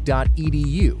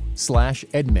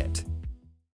pts.edu/admit.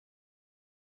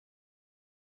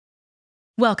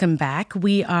 Welcome back.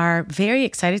 We are very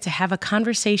excited to have a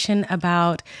conversation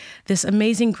about this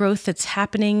amazing growth that's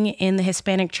happening in the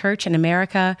Hispanic church in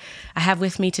America. I have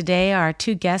with me today our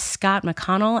two guests, Scott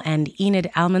McConnell and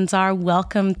Enid Almanzar.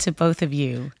 Welcome to both of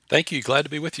you. Thank you. Glad to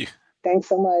be with you. Thanks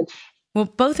so much. Well,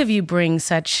 both of you bring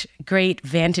such great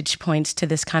vantage points to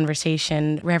this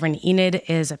conversation. Reverend Enid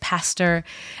is a pastor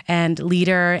and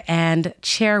leader and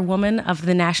chairwoman of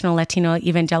the National Latino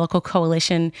Evangelical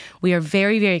Coalition. We are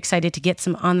very, very excited to get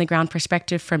some on-the-ground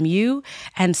perspective from you.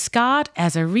 And Scott,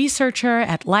 as a researcher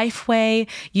at Lifeway,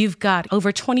 you've got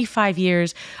over 25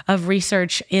 years of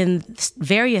research in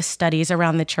various studies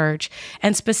around the church,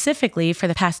 and specifically for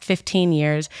the past 15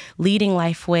 years, leading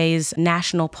Lifeway's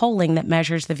national polling that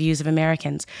measures the views of Americans.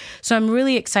 So I'm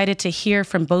really excited to hear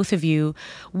from both of you.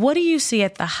 What do you see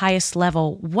at the highest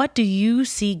level? What do you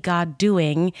see God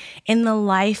doing in the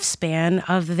lifespan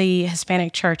of the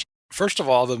Hispanic church? First of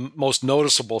all, the most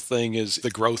noticeable thing is the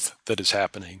growth that is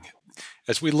happening.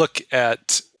 As we look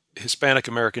at Hispanic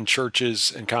American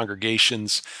churches and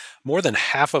congregations, more than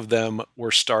half of them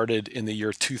were started in the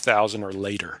year 2000 or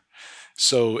later.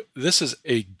 So this is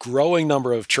a growing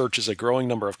number of churches, a growing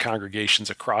number of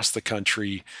congregations across the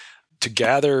country to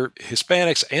gather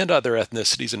Hispanics and other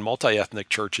ethnicities in multi-ethnic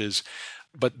churches.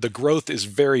 But the growth is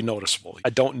very noticeable.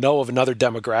 I don't know of another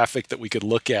demographic that we could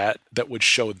look at that would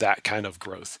show that kind of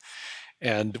growth.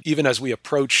 And even as we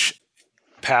approach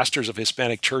pastors of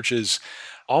Hispanic churches,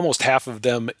 almost half of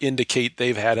them indicate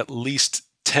they've had at least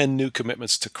 10 new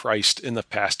commitments to Christ in the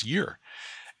past year.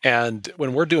 And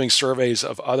when we're doing surveys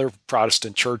of other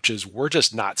Protestant churches, we're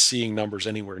just not seeing numbers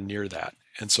anywhere near that.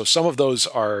 And so some of those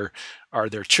are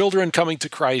their children coming to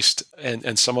Christ,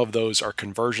 and some of those are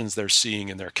conversions they're seeing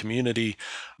in their community.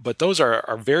 But those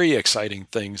are very exciting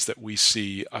things that we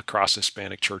see across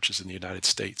Hispanic churches in the United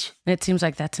States. It seems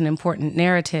like that's an important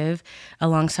narrative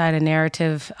alongside a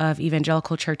narrative of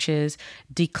evangelical churches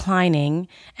declining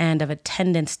and of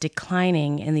attendance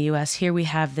declining in the U.S. Here we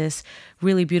have this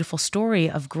really beautiful story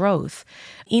of growth.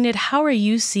 Enid, how are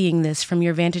you seeing this from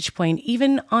your vantage point,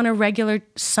 even on a regular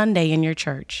Sunday in your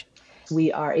church?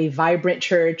 We are a vibrant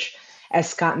church, as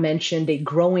Scott mentioned, a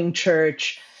growing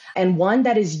church, and one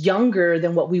that is younger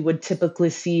than what we would typically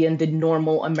see in the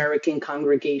normal American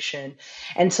congregation.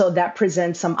 And so that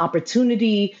presents some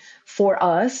opportunity for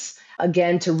us,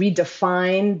 again, to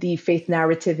redefine the faith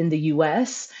narrative in the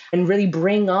U.S. and really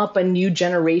bring up a new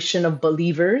generation of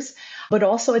believers. But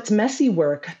also it's messy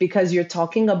work because you're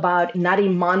talking about not a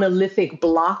monolithic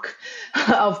block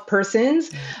of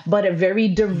persons, but a very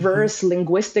diverse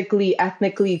linguistically,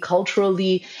 ethnically,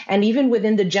 culturally, and even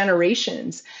within the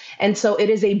generations. And so it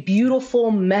is a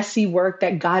beautiful, messy work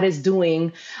that God is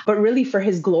doing, but really for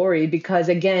his glory, because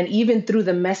again, even through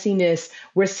the messiness,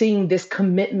 we're seeing this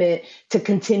commitment to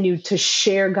continue to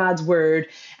share God's word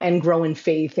and grow in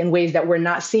faith in ways that we're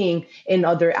not seeing in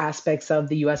other aspects of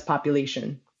the U.S.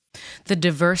 population. The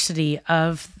diversity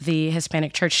of the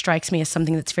Hispanic church strikes me as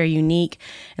something that's very unique.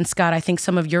 And Scott, I think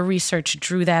some of your research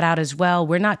drew that out as well.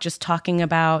 We're not just talking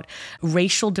about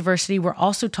racial diversity. We're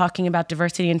also talking about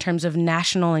diversity in terms of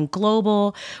national and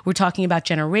global. We're talking about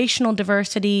generational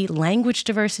diversity, language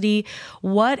diversity.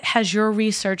 What has your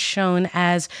research shown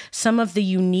as some of the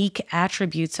unique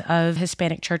attributes of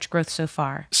Hispanic church growth so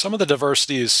far? Some of the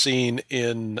diversity is seen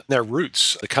in their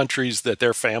roots, the countries that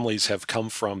their families have come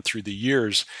from through the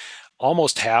years.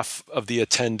 Almost half of the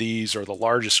attendees, or the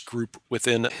largest group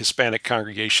within a Hispanic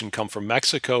congregation, come from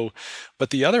Mexico,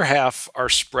 but the other half are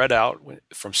spread out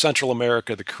from Central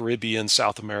America, the Caribbean,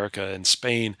 South America, and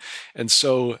Spain. And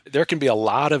so there can be a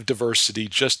lot of diversity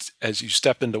just as you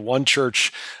step into one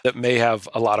church that may have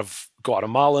a lot of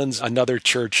Guatemalans, another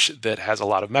church that has a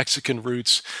lot of Mexican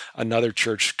roots, another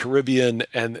church Caribbean,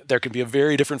 and there can be a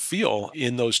very different feel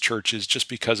in those churches just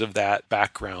because of that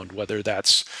background, whether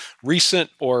that's recent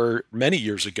or many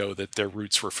years ago that their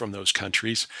roots were from those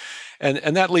countries.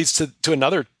 And that leads to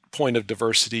another point of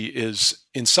diversity is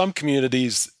in some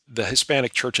communities, the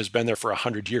Hispanic church has been there for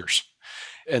 100 years.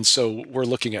 And so we're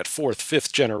looking at fourth,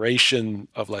 fifth generation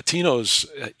of Latinos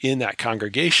in that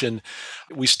congregation.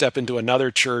 We step into another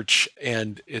church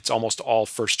and it's almost all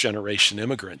first generation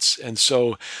immigrants. And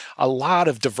so a lot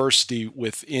of diversity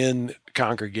within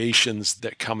congregations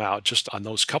that come out just on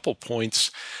those couple points,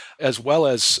 as well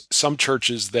as some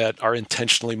churches that are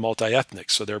intentionally multi-ethnic.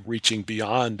 So they're reaching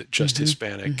beyond just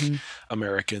Hispanic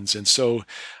Americans. And so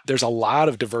there's a lot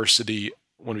of diversity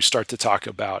when we start to talk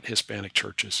about Hispanic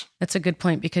churches. That's a good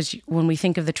point, because when we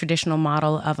think of the traditional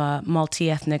model of a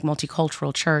multi-ethnic,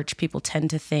 multicultural church, people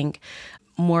tend to think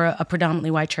more a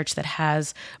predominantly white church that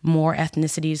has more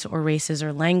ethnicities or races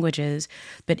or languages.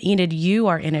 But Enid, you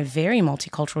are in a very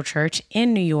multicultural church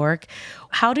in New York.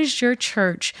 How does your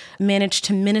church manage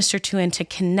to minister to and to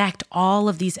connect all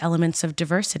of these elements of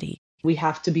diversity? We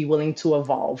have to be willing to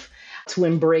evolve, to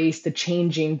embrace the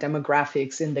changing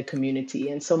demographics in the community.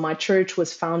 And so my church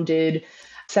was founded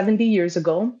 70 years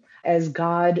ago as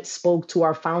God spoke to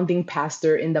our founding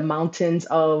pastor in the mountains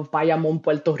of Bayamon,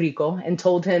 Puerto Rico, and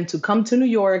told him to come to New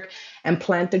York and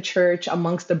plant a church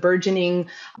amongst the burgeoning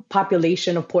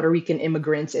population of Puerto Rican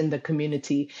immigrants in the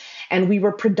community. And we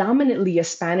were predominantly a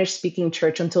Spanish-speaking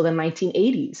church until the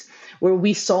 1980s, where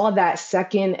we saw that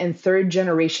second and third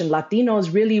generation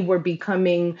Latinos really were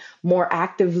becoming more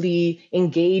actively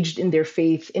engaged in their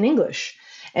faith in English.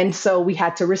 And so we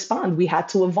had to respond, we had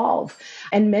to evolve.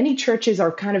 And many churches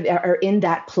are in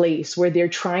that place where they're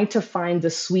trying to find the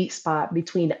sweet spot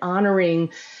between honoring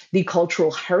the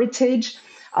cultural heritage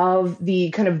of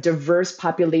the kind of diverse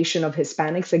population of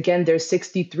Hispanics. Again, there's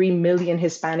 63 million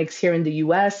Hispanics here in the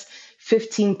US.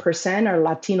 15% are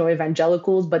Latino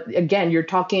evangelicals. But again, you're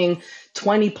talking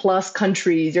 20 plus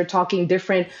countries. You're talking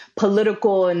different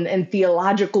political and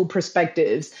theological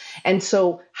perspectives. And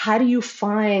so how do you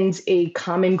find a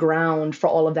common ground for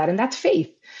all of that? And that's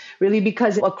faith, really,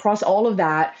 because across all of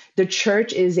that, the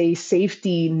church is a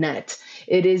safety net.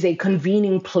 It is a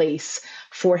convening place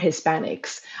for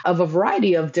Hispanics of a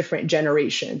variety of different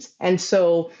generations. And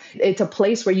so it's a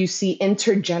place where you see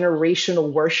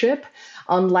intergenerational worship,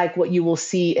 unlike what you will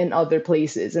see in other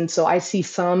places. And so I see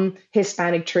some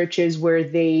Hispanic churches where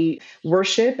they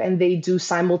worship and they do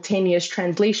simultaneous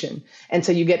translation. And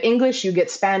so you get English, you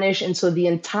get Spanish. And so the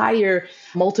entire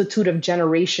multitude of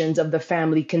generations of the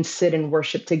family can sit and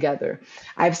worship together.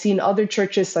 I've seen other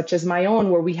churches, such as my own,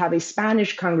 where we have a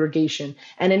Spanish congregation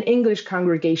and an English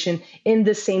congregation in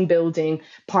the same building,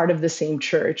 part of the same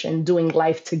church, and doing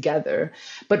life together.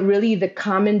 But really the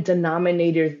common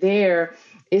denominator there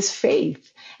is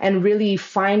faith, and really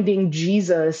finding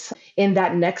Jesus in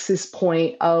that nexus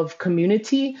point of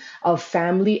community, of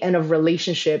family, and of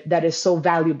relationship that is so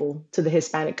valuable to the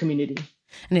Hispanic community.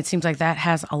 And it seems like that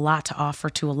has a lot to offer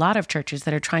to a lot of churches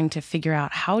that are trying to figure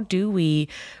out, how do we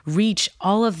reach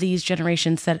all of these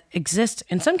generations that exist,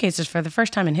 in some cases for the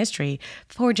first time in history,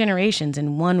 4 generations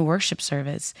in one worship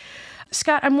service.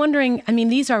 Scott, I'm wondering,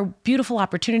 these are beautiful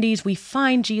opportunities. We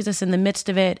find Jesus in the midst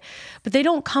of it, but they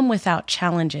don't come without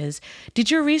challenges.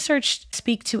 Did your research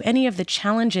speak to any of the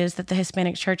challenges that the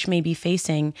Hispanic church may be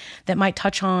facing that might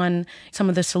touch on some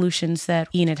of the solutions that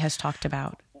Enid has talked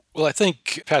about? Well, I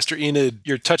think, Pastor Enid,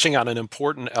 you're touching on an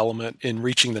important element in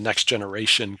reaching the next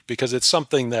generation, because it's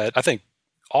something that I think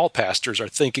all pastors are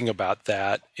thinking about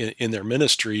that in their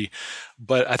ministry.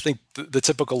 But I think the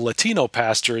typical Latino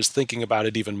pastor is thinking about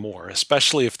it even more,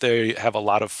 especially if they have a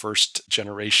lot of first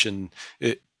generation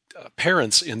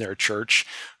parents in their church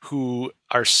who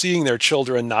are seeing their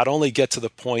children not only get to the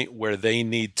point where they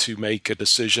need to make a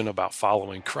decision about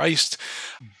following Christ,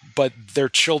 but their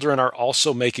children are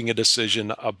also making a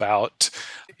decision about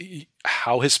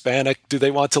how Hispanic do they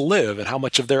want to live, and how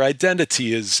much of their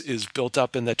identity is built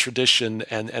up in that tradition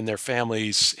and their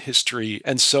family's history.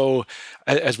 And so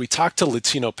as we talked to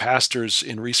Latino pastors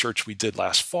in research we did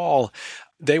last fall,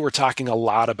 they were talking a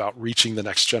lot about reaching the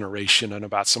next generation and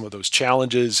about some of those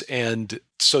challenges. And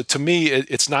so to me,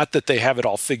 it's not that they have it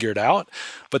all figured out,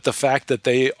 but the fact that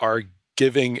they are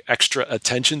giving extra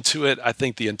attention to it. I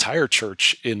think the entire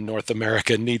church in North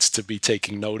America needs to be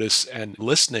taking notice and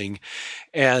listening.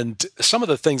 And some of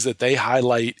the things that they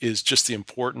highlight is just the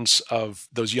importance of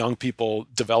those young people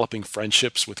developing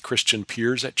friendships with Christian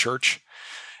peers at church.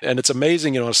 And it's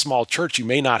amazing, in a small church, you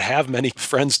may not have many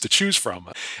friends to choose from.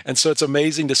 And so it's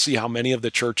amazing to see how many of the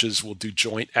churches will do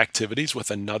joint activities with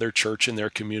another church in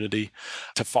their community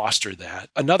to foster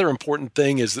that. Another important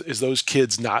thing is those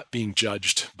kids not being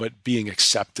judged, but being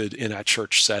accepted in a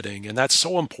church setting. And that's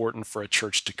so important for a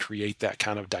church to create that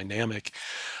kind of dynamic.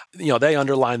 They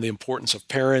underline the importance of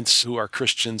parents who are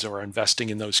Christians or are investing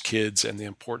in those kids, and the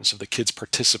importance of the kids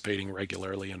participating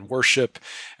regularly in worship,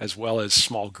 as well as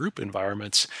small group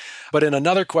environments. But in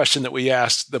another question that we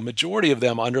asked, the majority of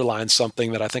them underline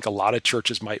something that I think a lot of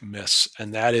churches might miss,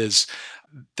 and that is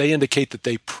they indicate that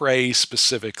they pray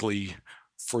specifically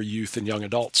for youth and young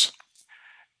adults.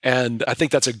 And I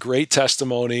think that's a great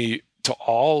testimony to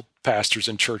all pastors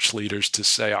and church leaders to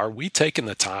say, are we taking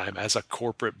the time as a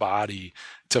corporate body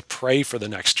to pray for the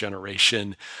next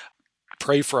generation,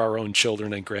 pray for our own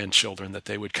children and grandchildren, that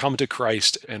they would come to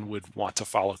Christ and would want to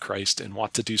follow Christ and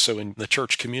want to do so in the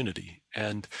church community.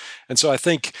 And so I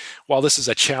think while this is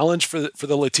a challenge for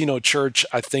the Latino church,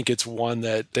 I think it's one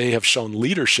that they have shown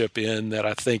leadership in that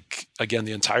I think, again,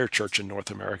 the entire church in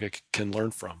North America can learn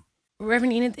from.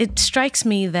 Reverend Enid, it strikes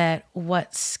me that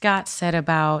what Scott said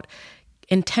about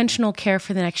intentional care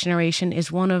for the next generation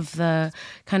is one of the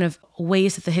kind of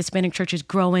ways that the Hispanic church is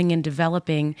growing and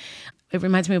developing. It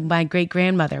reminds me of my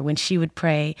great-grandmother when she would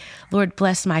pray, Lord,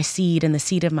 bless my seed and the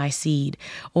seed of my seed.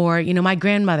 Or, my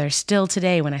grandmother still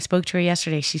today, when I spoke to her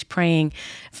yesterday, she's praying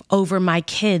over my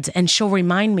kids, and she'll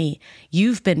remind me,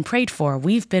 you've been prayed for.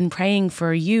 We've been praying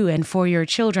for you and for your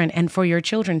children and for your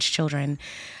children's children.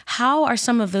 How are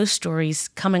some of those stories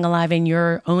coming alive in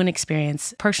your own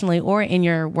experience personally or in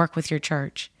your work with your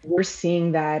church? We're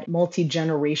seeing that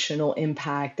multi-generational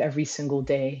impact every single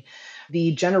day.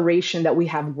 The generation that we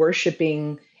have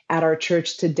worshiping at our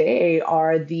church today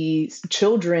are the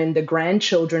children, the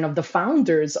grandchildren of the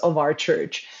founders of our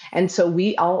church. And so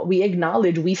we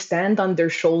acknowledge, we stand on their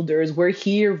shoulders. We're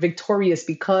here victorious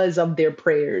because of their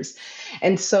prayers.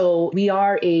 And so we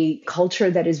are a culture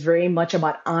that is very much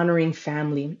about honoring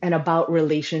family and about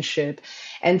relationship.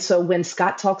 And so when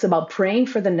Scott talks about praying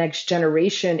for the next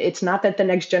generation, it's not that the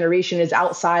next generation is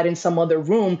outside in some other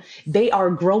room. They are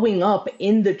growing up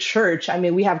in the church. I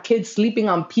mean, we have kids sleeping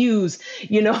on pews,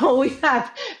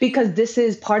 because this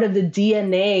is part of the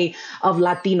DNA of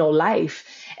Latino life.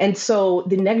 And so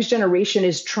the next generation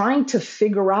is trying to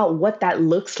figure out what that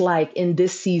looks like in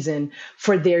this season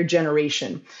for their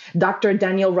generation. Dr.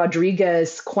 Daniel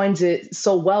Rodriguez coins it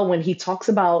so well when he talks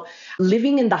about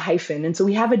living in the hyphen. And so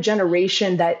we have a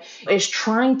generation that is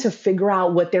trying to figure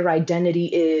out what their identity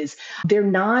is. They're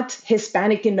not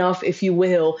Hispanic enough, if you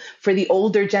will, for the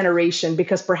older generation,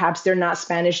 because perhaps they're not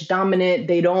Spanish dominant.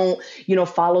 They don't,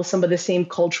 follow some of the same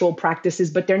cultural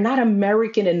practices, but they're not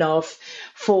American enough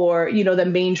for, the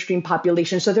mainstream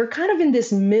population. So they're kind of in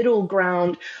this middle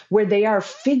ground where they are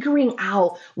figuring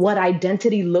out what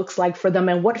identity looks like for them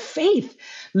and what faith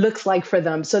looks like for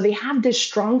them. So they have this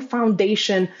strong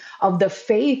foundation of the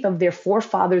faith of their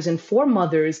forefathers and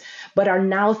foremothers, but are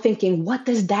now thinking, what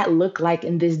does that look like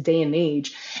in this day and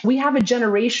age? We have a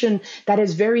generation that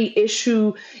is very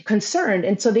issue concerned.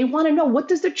 And so they want to know, what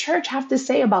does the church have to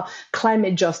say about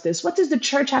climate justice? What does the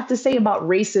church have to say about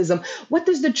racism? What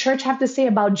does the church have to say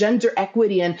about gender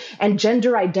equity and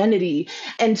gender identity?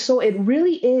 And so it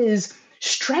really is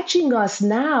stretching us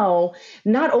now,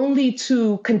 not only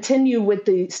to continue with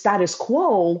the status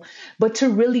quo, but to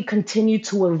really continue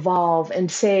to evolve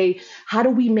and say, how do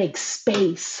we make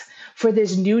space for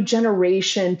this new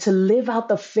generation to live out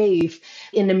the faith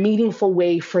in a meaningful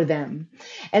way for them?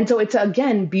 And so it's,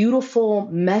 again, beautiful,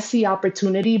 messy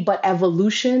opportunity, but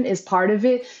evolution is part of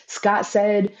it. Scott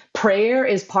said prayer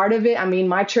is part of it. I mean,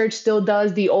 my church still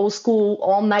does the old school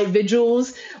all-night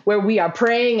vigils where we are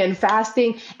praying and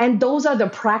fasting. And those are the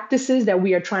practices that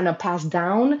we are trying to pass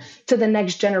down to the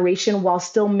next generation while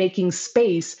still making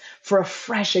space for a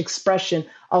fresh expression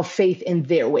of faith in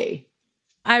their way.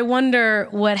 I wonder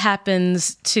what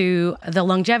happens to the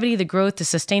longevity, the growth, the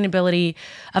sustainability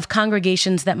of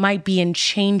congregations that might be in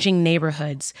changing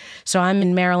neighborhoods. So I'm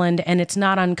in Maryland, and it's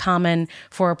not uncommon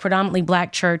for a predominantly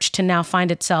Black church to now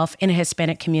find itself in a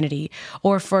Hispanic community,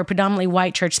 or for a predominantly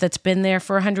white church that's been there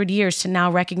for 100 years to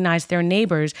now recognize their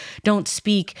neighbors don't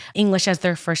speak English as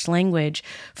their first language.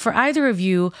 For either of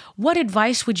you, what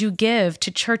advice would you give to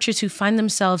churches who find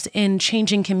themselves in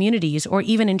changing communities or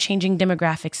even in changing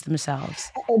demographics themselves?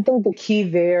 I think the key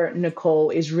there, Nicole,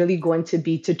 is really going to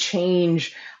be to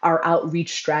change our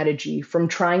outreach strategy from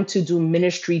trying to do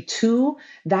ministry to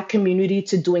that community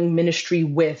to doing ministry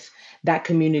with that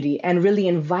community, and really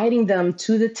inviting them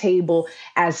to the table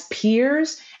as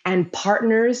peers and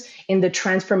partners in the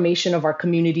transformation of our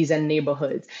communities and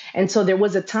neighborhoods. And so there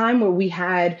was a time where we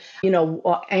had,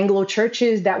 Anglo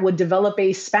churches that would develop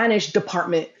a Spanish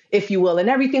department, if you will, and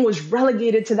everything was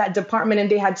relegated to that department, and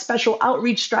they had special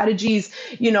outreach strategies,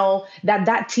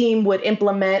 that team would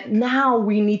implement. Now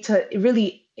we need to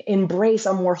really embrace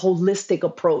a more holistic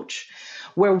approach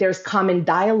where there's common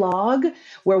dialogue,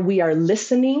 where we are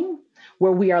listening,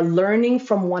 where we are learning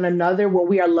from one another, where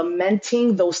we are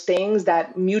lamenting those things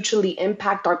that mutually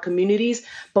impact our communities,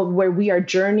 but where we are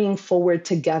journeying forward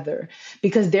together.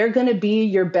 Because they're going to be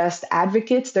your best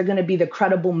advocates. They're going to be the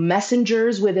credible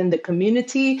messengers within the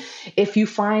community if you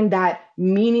find that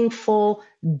meaningful,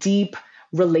 deep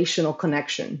relational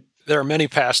connection. There are many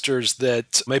pastors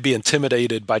that may be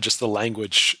intimidated by just the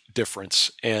language difference.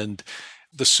 And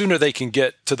the sooner they can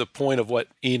get to the point of what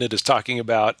Enid is talking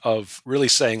about, of really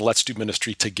saying, let's do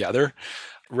ministry together,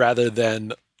 rather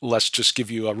than let's just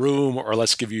give you a room or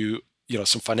let's give you,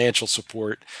 some financial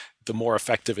support, the more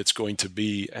effective it's going to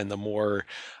be. And the more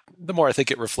I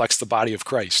think it reflects the body of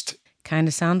Christ. Kind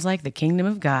of sounds like the kingdom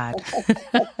of God.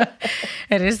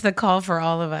 It is the call for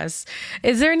all of us.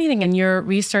 Is there anything in your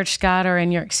research, Scott, or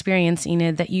in your experience,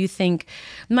 Enid, that you think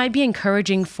might be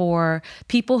encouraging for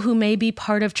people who may be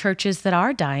part of churches that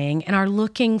are dying and are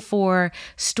looking for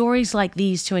stories like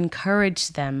these to encourage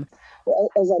them?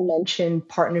 As I mentioned,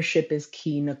 partnership is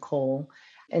key, Nicole.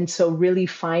 And so, really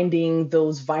finding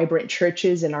those vibrant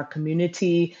churches in our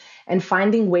community and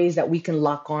finding ways that we can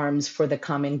lock arms for the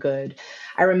common good.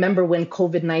 I remember when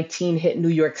COVID-19 hit New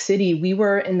York City, we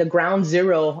were in the ground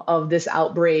zero of this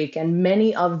outbreak, and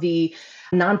many of the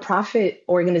nonprofit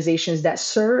organizations that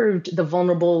served the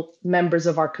vulnerable members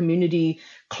of our community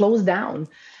closed down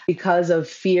because of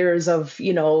fears of,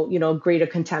 greater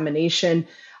contamination.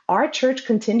 Our church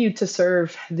continued to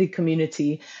serve the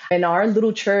community. And our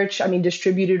little church,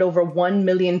 distributed over 1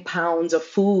 million pounds of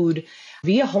food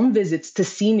via home visits to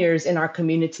seniors in our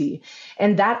community.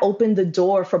 And that opened the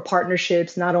door for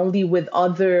partnerships, not only with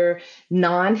other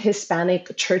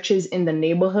non-Hispanic churches in the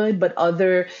neighborhood, but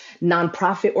other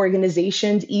nonprofit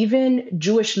organizations. Even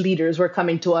Jewish leaders were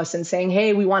coming to us and saying,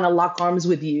 hey, we want to lock arms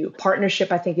with you.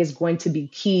 Partnership, I think, is going to be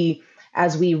key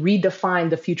as we redefine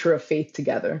the future of faith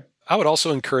together. I would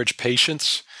also encourage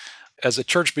patience. As a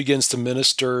church begins to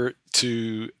minister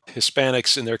to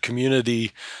Hispanics in their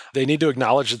community, they need to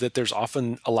acknowledge that there's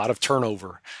often a lot of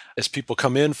turnover. As people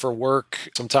come in for work,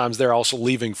 sometimes they're also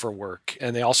leaving for work,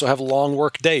 and they also have long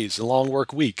work days and long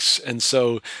work weeks. And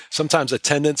so sometimes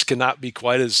attendance cannot be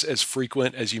quite as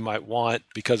frequent as you might want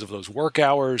because of those work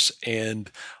hours.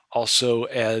 And also,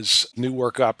 as new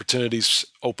work opportunities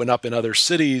open up in other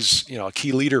cities, a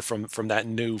key leader from that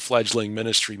new fledgling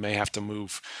ministry may have to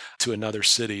move to another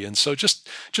city. And so just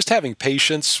having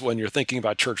patience when you're thinking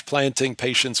about church planting,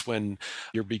 patience when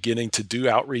you're beginning to do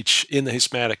outreach in the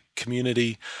Hispanic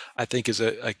community, I think is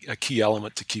a key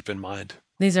element to keep in mind.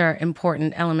 These are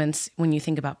important elements when you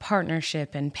think about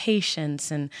partnership and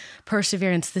patience and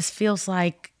perseverance. This feels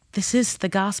like this is the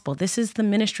gospel. This is the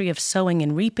ministry of sowing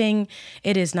and reaping.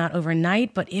 It is not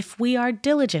overnight, but if we are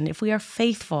diligent, if we are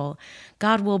faithful,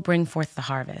 God will bring forth the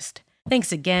harvest.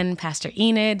 Thanks again, Pastor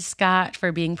Enid, Scott,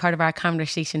 for being part of our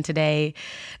conversation today.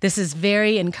 This is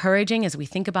very encouraging as we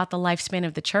think about the lifespan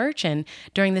of the church, and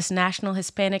during this National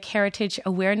Hispanic Heritage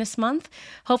Awareness Month,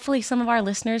 hopefully some of our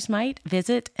listeners might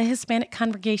visit a Hispanic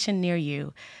congregation near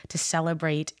you to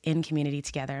celebrate in community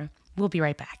together. We'll be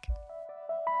right back.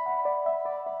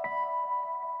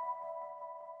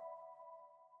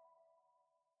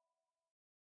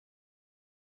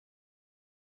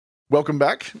 Welcome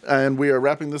back, and we are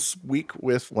wrapping this week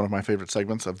with one of my favorite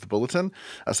segments of the Bulletin,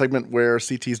 a segment where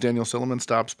CT's Daniel Silliman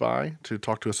stops by to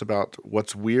talk to us about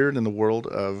what's weird in the world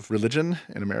of religion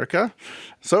in America.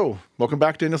 So, welcome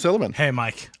back, Daniel Silliman. Hey,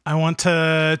 Mike. I want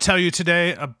to tell you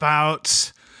today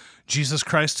about Jesus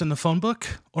Christ in the phone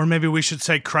book, or maybe we should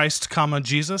say Christ,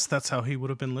 Jesus. That's how he would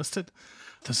have been listed.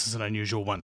 This is an unusual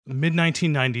one.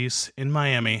 Mid-1990s in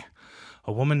Miami,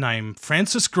 a woman named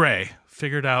Frances Gray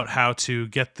figured out how to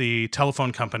get the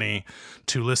telephone company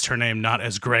to list her name not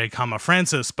as Gray,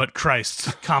 Francis, but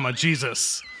Christ,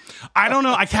 Jesus. I don't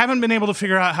know. I haven't been able to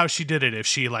figure out how she did it. If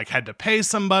she had to pay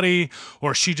somebody,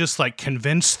 or she just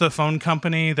convinced the phone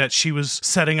company that she was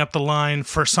setting up the line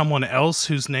for someone else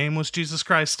whose name was Jesus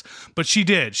Christ. But she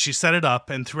did. She set it up.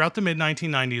 And throughout the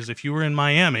mid-1990s, if you were in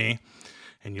Miami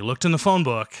and you looked in the phone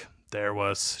book, there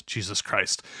was Jesus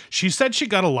Christ. She said she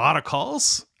got a lot of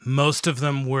calls. Most of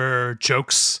them were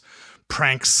jokes,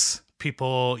 pranks,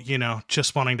 people,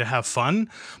 just wanting to have fun.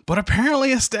 But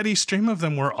apparently a steady stream of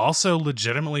them were also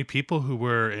legitimately people who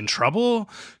were in trouble,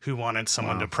 who wanted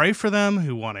someone to pray for them,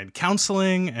 who wanted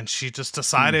counseling. And she just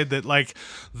decided that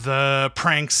the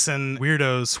pranks and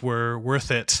weirdos were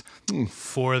worth it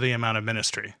for the amount of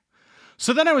ministry.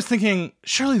 So then I was thinking,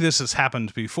 surely this has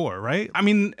happened before, right? I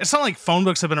mean, it's not like phone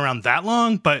books have been around that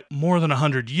long, but more than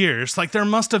 100 years. There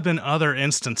must have been other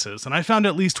instances. And I found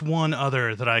at least one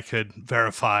other that I could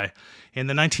verify. In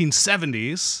the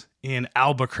 1970s, in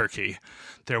Albuquerque,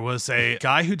 there was a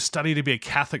guy who'd studied to be a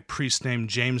Catholic priest named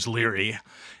James Leary.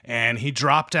 And he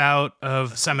dropped out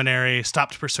of seminary,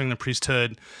 stopped pursuing the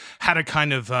priesthood, had a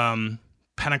kind of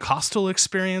Pentecostal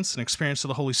experience, an experience of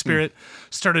the Holy Spirit,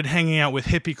 started hanging out with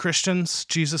hippie Christians,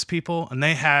 Jesus people, and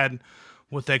they had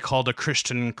what they called a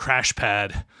Christian crash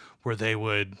pad, where they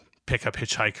would pick up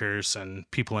hitchhikers and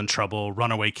people in trouble,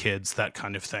 runaway kids, that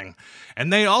kind of thing.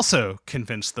 And they also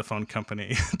convinced the phone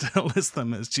company to list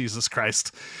them as Jesus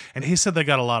Christ. And he said they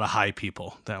got a lot of high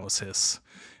people. That was his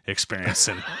experience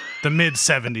in the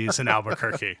mid-70s in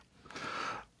Albuquerque.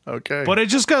 Okay. But it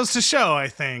just goes to show, I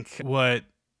think, what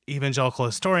evangelical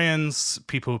historians,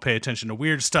 people who pay attention to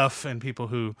weird stuff, and people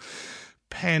who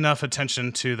pay enough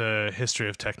attention to the history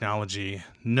of technology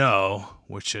know,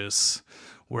 which is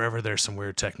wherever there's some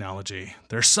weird technology,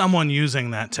 there's someone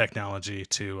using that technology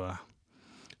to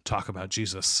talk about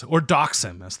Jesus or dox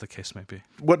him, as the case may be.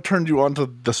 What turned you on to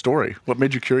the story? What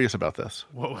made you curious about this?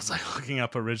 What was I looking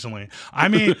up originally? I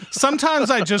mean,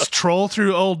 sometimes I just troll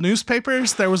through old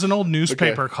newspapers. There was an old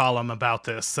newspaper column about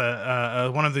this.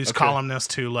 One of these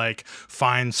columnists who like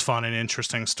finds fun and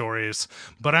interesting stories.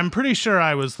 But I'm pretty sure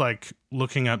I was like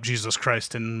looking up Jesus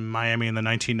Christ in Miami in the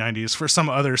 1990s for some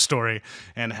other story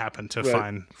and happened to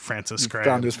find Francis Gray.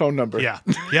 Found his phone number. Yeah,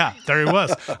 there he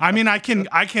was. I mean, I can.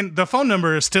 The phone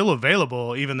number is still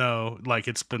available, even though like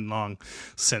it's been long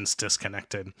since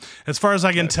disconnected. As far as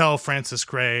I can tell, Francis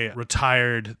Gray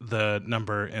retired the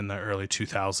number in the early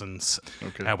 2000s,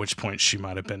 at which point she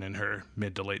might have been in her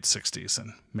mid to late 60s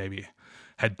and maybe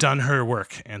had done her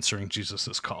work answering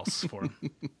Jesus's calls for him.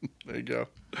 There you go.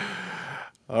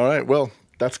 All right. Well,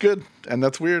 that's good. And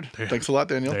that's weird. Thanks a lot,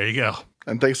 Daniel. There you go.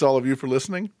 And thanks to all of you for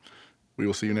listening. We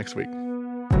will see you next week.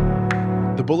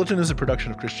 The Bulletin is a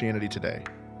production of Christianity Today.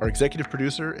 Our executive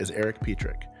producer is Eric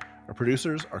Petrick. Our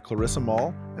producers are Clarissa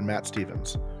Mall and Matt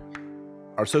Stevens.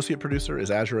 Our associate producer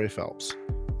is Azure Phelps.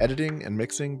 Editing and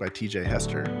mixing by TJ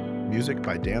Hester. Music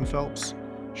by Dan Phelps.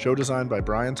 Show design by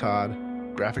Brian Todd.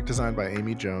 Graphic design by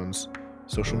Amy Jones.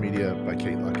 Social media by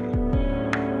Kate Lucky.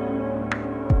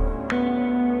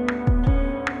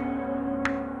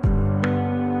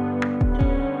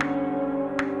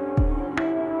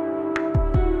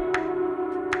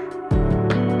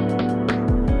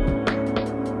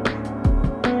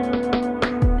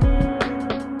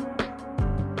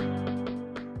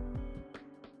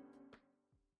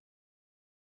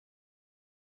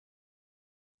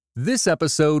 This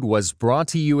episode was brought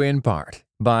to you in part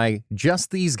by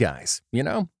Just These Guys, you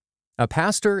know? A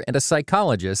pastor and a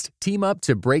psychologist team up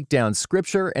to break down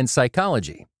scripture and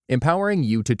psychology, empowering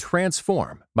you to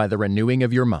transform by the renewing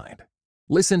of your mind.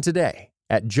 Listen today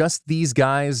at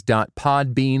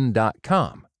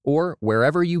justtheseguys.podbean.com or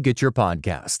wherever you get your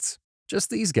podcasts. Just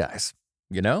These Guys,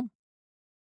 you know?